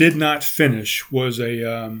did not finish, was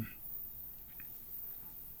the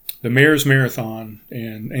Mayor's Marathon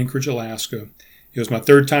in Anchorage, Alaska. It was my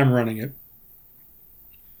third time running it,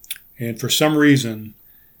 and for some reason,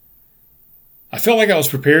 I felt like I was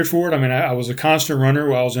prepared for it. I mean, I was a constant runner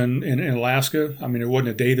while I was in Alaska. I mean, there wasn't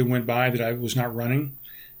a day that went by that I was not running.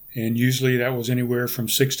 And usually that was anywhere from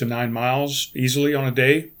 6 to 9 miles easily on a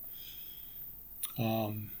day.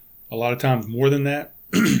 A lot of times more than that.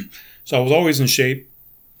 So I was always in shape.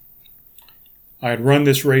 I had run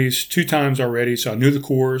this race 2 times already, so I knew the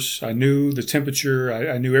course. I knew the temperature.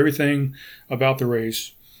 I knew everything about the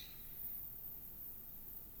race.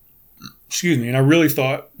 Excuse me, and I really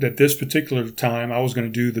thought that this particular time I was going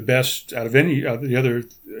to do the best out of any of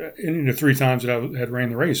the 3 times that I had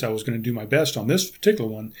ran the race. I was going to do my best on this particular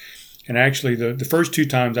one. And actually, the first 2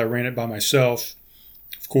 times I ran it by myself,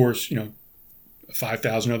 of course,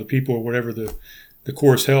 5,000 other people or whatever the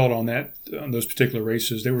course held on those particular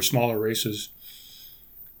races. They were smaller races.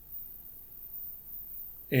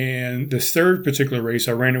 And the third particular race,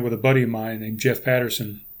 I ran it with a buddy of mine named Jeff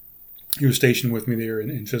Patterson. He was stationed with me there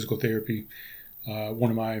in physical therapy,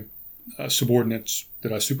 one of my subordinates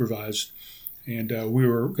that I supervised. And we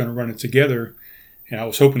were going to run it together. And I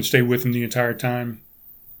was hoping to stay with him the entire time.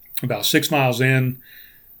 About 6 miles in,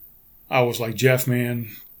 I was like, Jeff, man,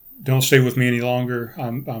 don't stay with me any longer.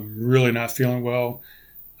 I'm really not feeling well.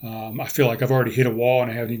 I feel like I've already hit a wall,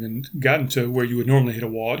 and I haven't even gotten to where you would normally hit a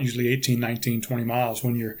wall, usually 18, 19, 20 miles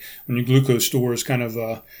when your glucose stores kind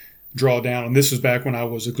of draw down. And this is back when I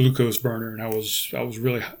was a glucose burner, and I was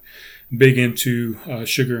really big into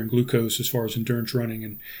sugar and glucose as far as endurance running.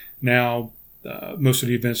 And now most of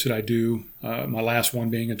the events that I do, my last one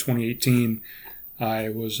being in 2018, I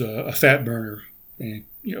was a fat burner and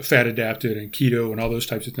fat adapted and keto and all those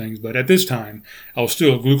types of things. But at this time, I was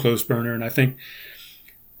still a glucose burner, and I think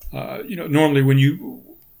normally when you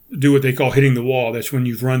do what they call hitting the wall, that's when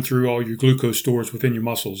you've run through all your glucose stores within your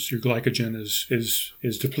muscles. Your glycogen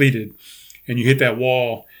is depleted, and you hit that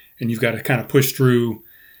wall, and you've got to kind of push through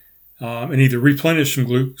and either replenish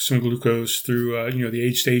some glucose through the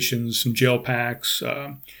aid stations, some gel packs,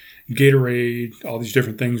 Gatorade, all these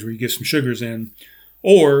different things where you get some sugars in,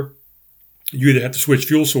 or you either have to switch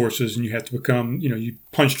fuel sources and you have to become, you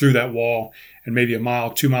punch through that wall, and maybe a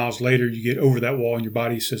mile, 2 miles later, you get over that wall and your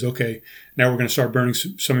body says, okay, now we're going to start burning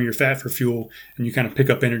some of your fat for fuel, and you kind of pick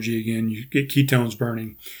up energy again. You get ketones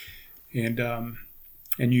burning, and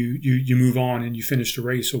you move on and you finish the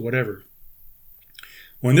race or whatever.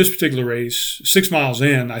 Well, in this particular race, 6 miles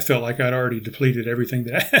in, I felt like I'd already depleted everything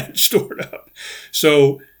that I had stored up.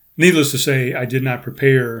 So needless to say, I did not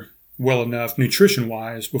prepare well enough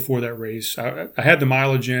nutrition-wise before that race. I had the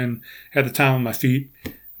mileage in, had the time on my feet,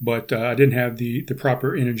 but I didn't have the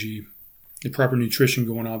proper energy, the proper nutrition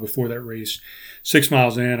going on before that race. 6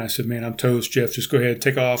 miles in, I said, man, I'm toast, Jeff. Just go ahead,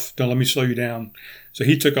 take off. Don't let me slow you down. So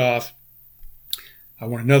he took off. I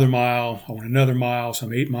went another mile. So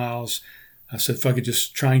I'm 8 miles. I said, fuck it,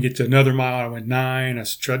 just try and get to another mile. I went 9. I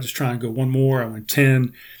said, just try and go one more. I went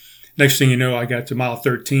 10. Next thing you know, I got to mile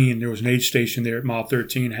 13. There was an aid station there at mile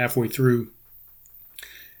 13, halfway through.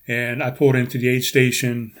 And I pulled into the aid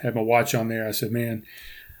station, had my watch on there. I said, man,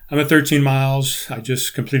 I'm at 13 miles. I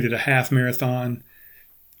just completed a half marathon.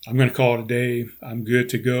 I'm going to call it a day. I'm good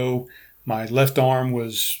to go. My left arm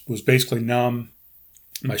was basically numb.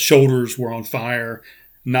 My shoulders were on fire,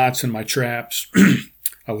 knots in my traps.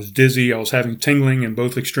 I was dizzy. I was having tingling in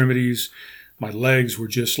both extremities. My legs were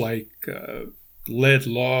just like lead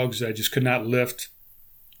logs that I just could not lift.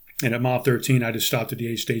 And at mile 13, I just stopped at the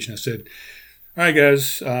aid station. I said, all right,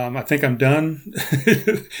 guys, I think I'm done.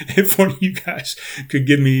 If one of you guys could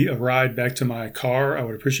give me a ride back to my car, I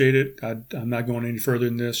would appreciate it. I'm not going any further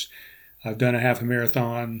than this. I've done a half a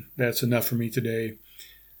marathon. That's enough for me today.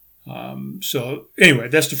 So anyway,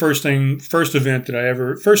 that's the first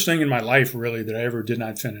thing in my life really that I ever did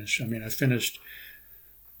not finish. I mean, I finished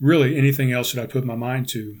really anything else that I put my mind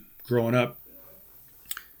to growing up.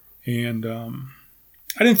 And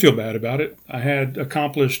I didn't feel bad about it. I had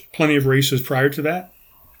accomplished plenty of races prior to that.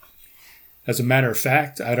 As a matter of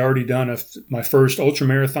fact, I'd already done my first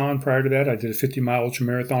ultramarathon prior to that. I did a 50-mile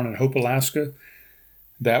ultramarathon in Hope, Alaska.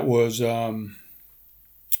 That was, I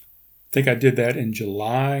think I did that in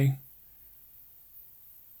July.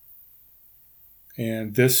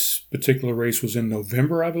 And this particular race was in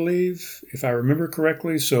November, I believe, if I remember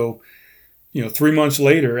correctly. So, 3 months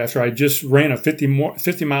later, after I just ran a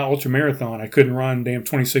 50-mile ultramarathon, I couldn't run damn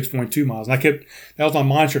 26.2 miles. And that was my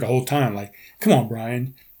mantra the whole time. Like, come on,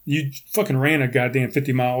 Brian, You fucking ran a goddamn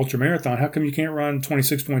 50-mile ultra marathon. How come you can't run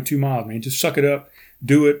 26.2 miles, man? Just suck it up,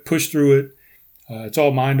 do it, push through it. It's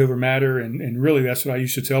all mind over matter, and really that's what I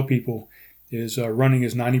used to tell people is running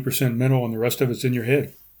is 90% mental and the rest of it's in your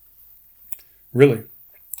head. Really.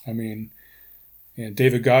 I mean, and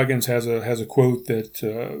David Goggins has a quote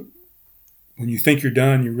that when you think you're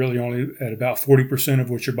done, you're really only at about 40% of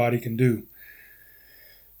what your body can do.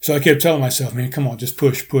 So I kept telling myself, man, come on, just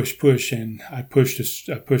push. And I pushed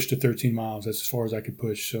to 13 miles. That's as far as I could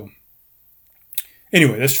push. So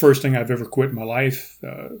anyway, that's the first thing I've ever quit in my life,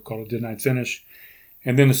 called a Did Not Finish.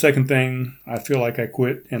 And then the second thing I feel like I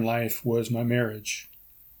quit in life was my marriage.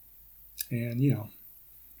 And, you know,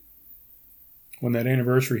 when that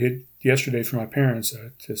anniversary hit yesterday for my parents,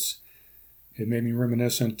 it made me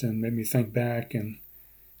reminiscent and made me think back. And,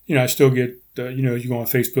 you know, I still get, you go on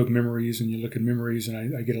Facebook memories and you look at memories,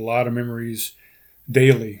 and I get a lot of memories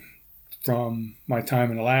daily from my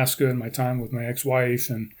time in Alaska and my time with my ex-wife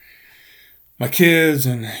and my kids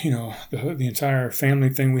and, you know, the entire family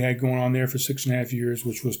thing we had going on there for 6.5 years,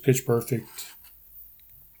 which was pitch perfect.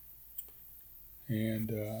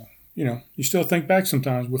 And, you know, you still think back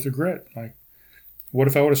sometimes with regret. Like, what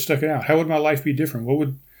if I would have stuck it out? How would my life be different?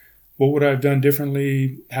 What would I have done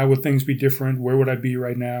differently? How would things be different? Where would I be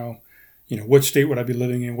right now? You know, what state would I be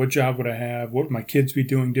living in? What job would I have? What would my kids be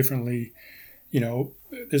doing differently? You know,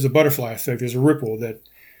 there's a butterfly effect. There's a ripple that,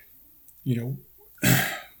 you know,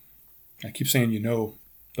 I keep saying, you know,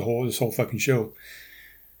 this whole fucking show.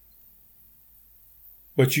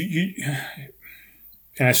 But you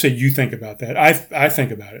and I say you think about that. I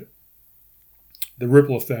think about it. The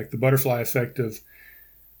ripple effect, the butterfly effect of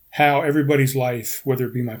how everybody's life, whether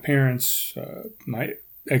it be my parents, my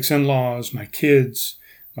ex-in-laws, my kids,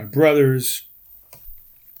 my brothers,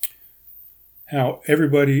 how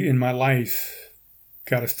everybody in my life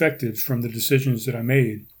got affected from the decisions that I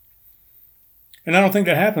made. And I don't think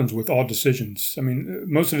that happens with all decisions. I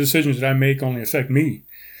mean, most of the decisions that I make only affect me,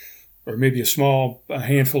 or maybe a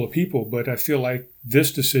handful of people, but I feel like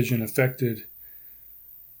this decision affected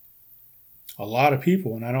a lot of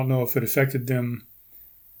people, and I don't know if it affected them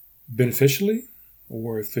beneficially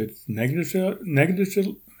or if it negatively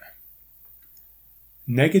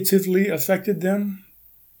affected them.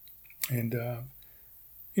 And,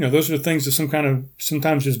 you know, those are the things that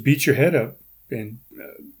sometimes just beat your head up and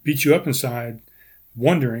beat you up inside,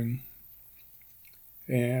 wondering.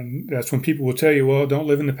 And that's when people will tell you, well, don't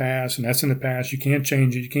live in the past, and that's in the past. You can't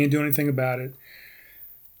change it. You can't do anything about it.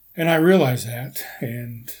 And I realize that,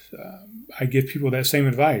 and I give people that same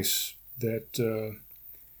advice that,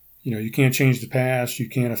 you know, you can't change the past. You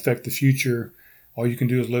can't affect the future. All you can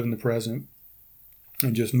do is live in the present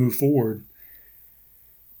and just move forward.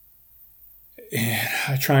 And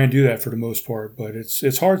I try and do that for the most part, but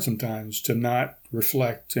it's hard sometimes to not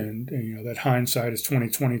reflect and you know, that hindsight is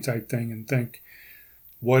 20/20 type thing and think,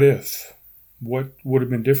 what if? What would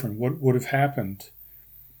have been different? What would have happened?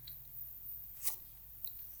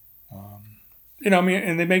 You know, I mean,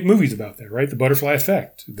 and they make movies about that, right? The butterfly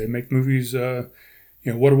effect. They make movies, you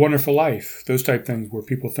know, What a Wonderful Life, those type things where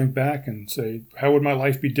people think back and say, how would my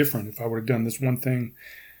life be different if I would have done this one thing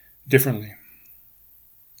differently?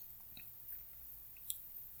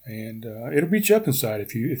 And it'll beat you up inside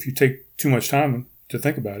if you take too much time to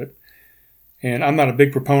think about it. And I'm not a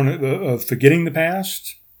big proponent of forgetting the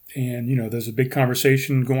past. And, you know, there's a big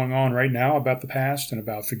conversation going on right now about the past and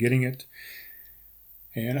about forgetting it.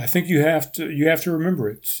 And I think you have to remember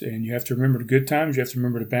it, and you have to remember the good times. You have to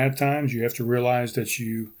remember the bad times. You have to realize that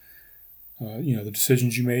you know, the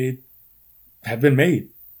decisions you made have been made.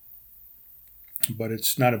 But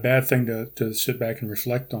it's not a bad thing to sit back and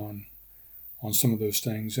reflect on some of those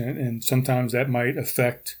things, and sometimes that might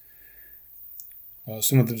affect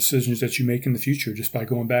some of the decisions that you make in the future just by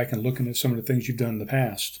going back and looking at some of the things you've done in the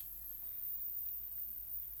past.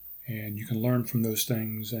 And you can learn from those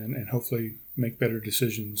things and hopefully make better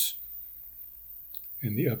decisions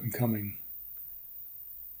in the up and coming,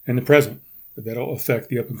 in the present, that'll affect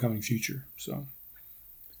the up and coming future. So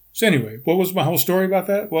anyway, what was my whole story about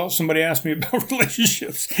that? Well, somebody asked me about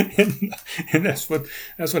relationships, and that's what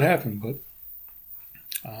happened. But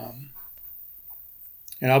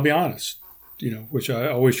and I'll be honest, you know, which I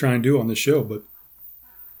always try and do on this show, but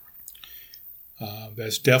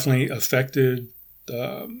that's definitely affected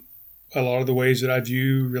a lot of the ways that I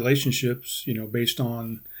view relationships, you know, based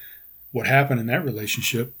on what happened in that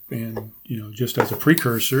relationship. And, you know, just as a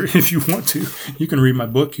precursor, if you want to, you can read my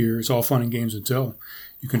book here. It's All Fun and Games Until.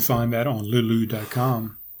 You can find that on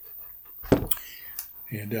lulu.com.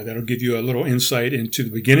 And that'll give you a little insight into the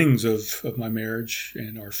beginnings of my marriage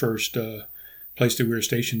and our first place that we were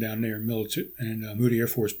stationed down there in Moody Air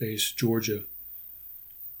Force Base, Georgia.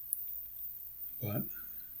 But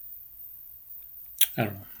I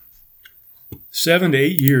don't know. 7 to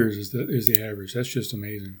 8 years is the average. That's just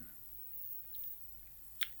amazing.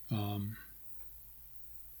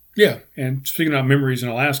 Yeah, and speaking about memories in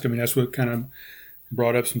Alaska, I mean, that's what kind of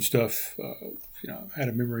brought up some stuff. I had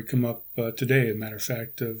a memory come up today, as a matter of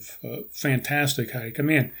fact, of a fantastic hike. I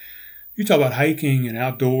mean, you talk about hiking and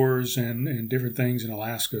outdoors and different things in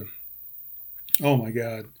Alaska. Oh, my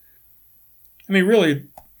God. I mean, really,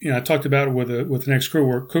 I talked about it with an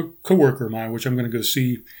ex-coworker of mine, which I'm going to go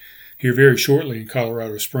see here very shortly in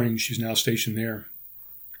Colorado Springs. She's now stationed there.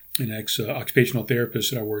 An ex-occupational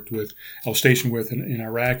therapist that I worked with. I was stationed with in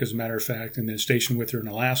Iraq, as a matter of fact, and then stationed with her in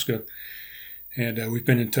Alaska. And we've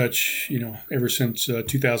been in touch, ever since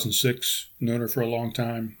 2006. Known her for a long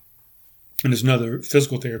time. And there's another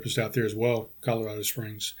physical therapist out there as well, Colorado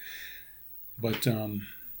Springs. But what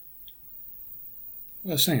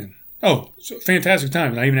was I saying? Oh, so fantastic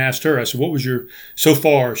time. And I even asked her, I said, what was so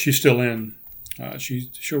far, she's still in.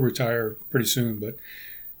 She'll retire pretty soon, but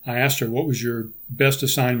I asked her, what was your best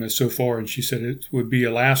assignment so far? And she said it would be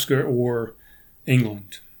Alaska or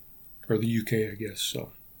England, or the UK, I guess. So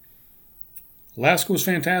Alaska was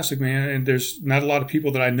fantastic, man. And there's not a lot of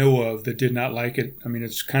people that I know of that did not like it. I mean,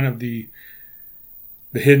 it's kind of the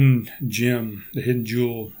hidden gem, the hidden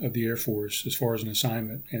jewel of the Air Force as far as an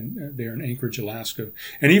assignment. And they're in Anchorage, Alaska.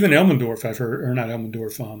 And even Elmendorf, I've heard, or not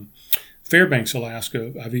Elmendorf, Fairbanks,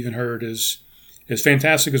 Alaska, I've even heard is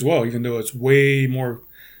fantastic as well, even though it's way more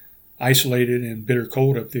isolated and bitter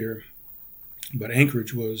cold up there. But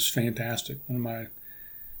Anchorage was fantastic.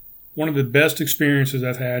 One of the best experiences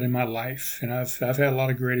I've had in my life. And I've had a lot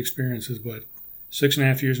of great experiences, but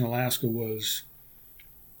 6.5 years in Alaska was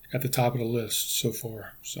at the top of the list so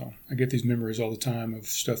far. So I get these memories all the time of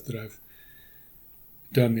stuff that I've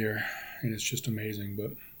done there, and it's just amazing.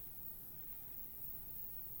 But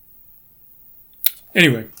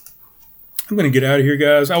anyway, I'm going to get out of here,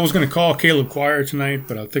 guys. I was going to call Caleb Quire tonight,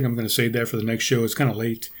 but I think I'm going to save that for the next show. It's kind of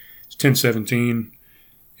late. It's 10:17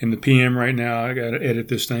 in the PM right now. I got to edit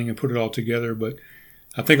this thing and put it all together. But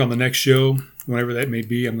I think on the next show, whenever that may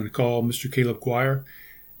be, I'm going to call Mr. Caleb Quire.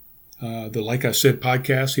 The Like I Said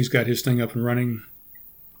podcast, he's got his thing up and running.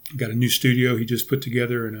 Got a new studio he just put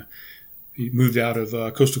together, and he moved out of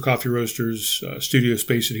Coastal Coffee Roasters studio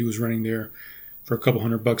space that he was running there for a couple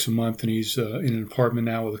 $100 a month, and he's in an apartment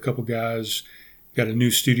now with a couple guys. Got a new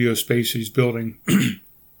studio space that he's building. And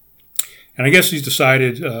I guess he's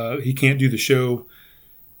decided he can't do the show.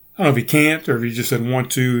 I don't know if he can't, or if he just doesn't want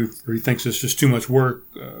to, or he thinks it's just too much work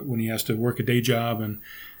when he has to work a day job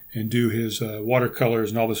and do his watercolors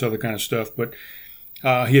and all this other kind of stuff. But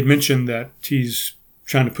he had mentioned that he's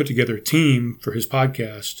trying to put together a team for his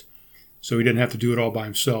podcast so he didn't have to do it all by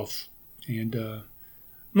himself. And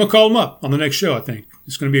I'm going to call him up on the next show, I think.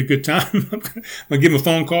 It's going to be a good time. I'm going to give him a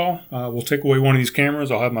phone call. We'll take away one of these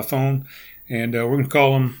cameras. I'll have my phone. And we're going to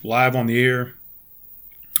call him live on the air.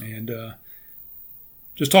 And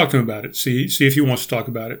just talk to him about it. See if he wants to talk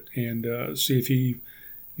about it. And see if he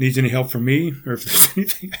needs any help from me, or if there's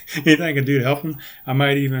anything I can do to help him. I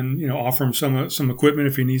might even, offer him some equipment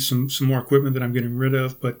if he needs some more equipment that I'm getting rid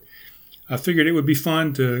of. But I figured it would be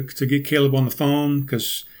fun to get Caleb on the phone,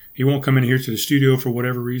 because he won't come in here to the studio for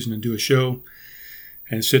whatever reason and do a show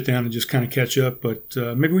and sit down and just kind of catch up. But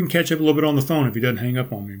maybe we can catch up a little bit on the phone if he doesn't hang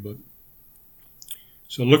up on me. But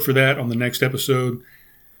so look for that on the next episode.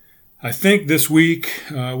 I think this week,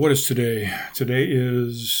 what is today? Today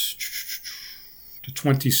is the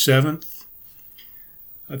 27th.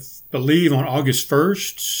 I believe on August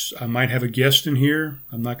 1st, I might have a guest in here.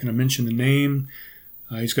 I'm not going to mention the name.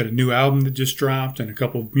 He's got a new album that just dropped and a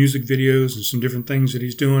couple of music videos and some different things that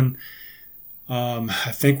he's doing.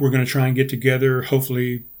 I think we're going to try and get together.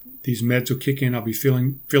 Hopefully these meds will kick in. I'll be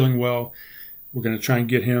feeling well. We're going to try and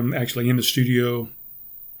get him actually in the studio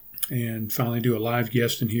and finally do a live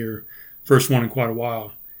guest in here. First one in quite a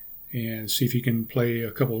while. And see if he can play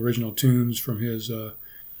a couple original tunes from his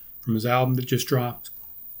album that just dropped.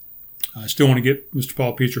 I still want to get Mr.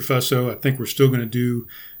 Paul Pietrofusso. I think we're still going to do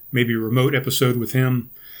maybe a remote episode with him.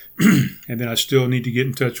 And then I still need to get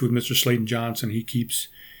in touch with Mr. Slayton Johnson.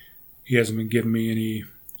 He hasn't been giving me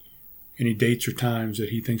any dates or times that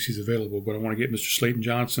he thinks he's available, but I want to get Mr. Slayton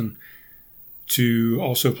Johnson to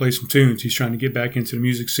also play some tunes. He's trying to get back into the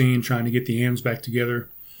music scene, trying to get the AMs back together.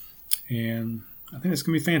 And I think it's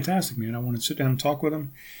going to be fantastic, man. I want to sit down and talk with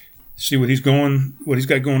him, see what he's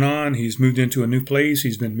got going on. He's moved into a new place.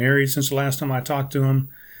 He's been married since the last time I talked to him,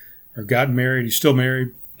 or gotten married. He's still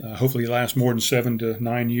married. Hopefully it lasts more than 7 to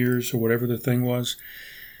 9 years or whatever the thing was.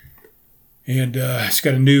 And he's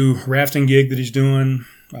got a new rafting gig that he's doing.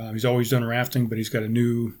 He's always done rafting, but he's got a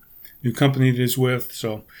new company that he's with.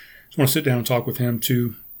 So I just want to sit down and talk with him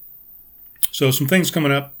too. So some things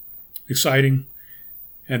coming up, exciting.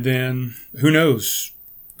 And then who knows,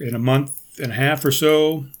 in a month and a half or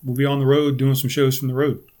so, we'll be on the road doing some shows from the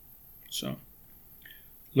road. So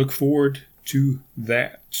look forward to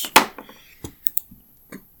that.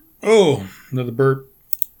 Oh, another burp.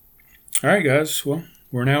 All right, guys. Well,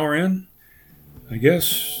 we're an hour in. I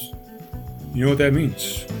guess you know what that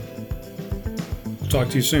means. Talk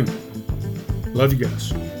to you soon. Love you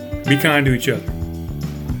guys. Be kind to each other.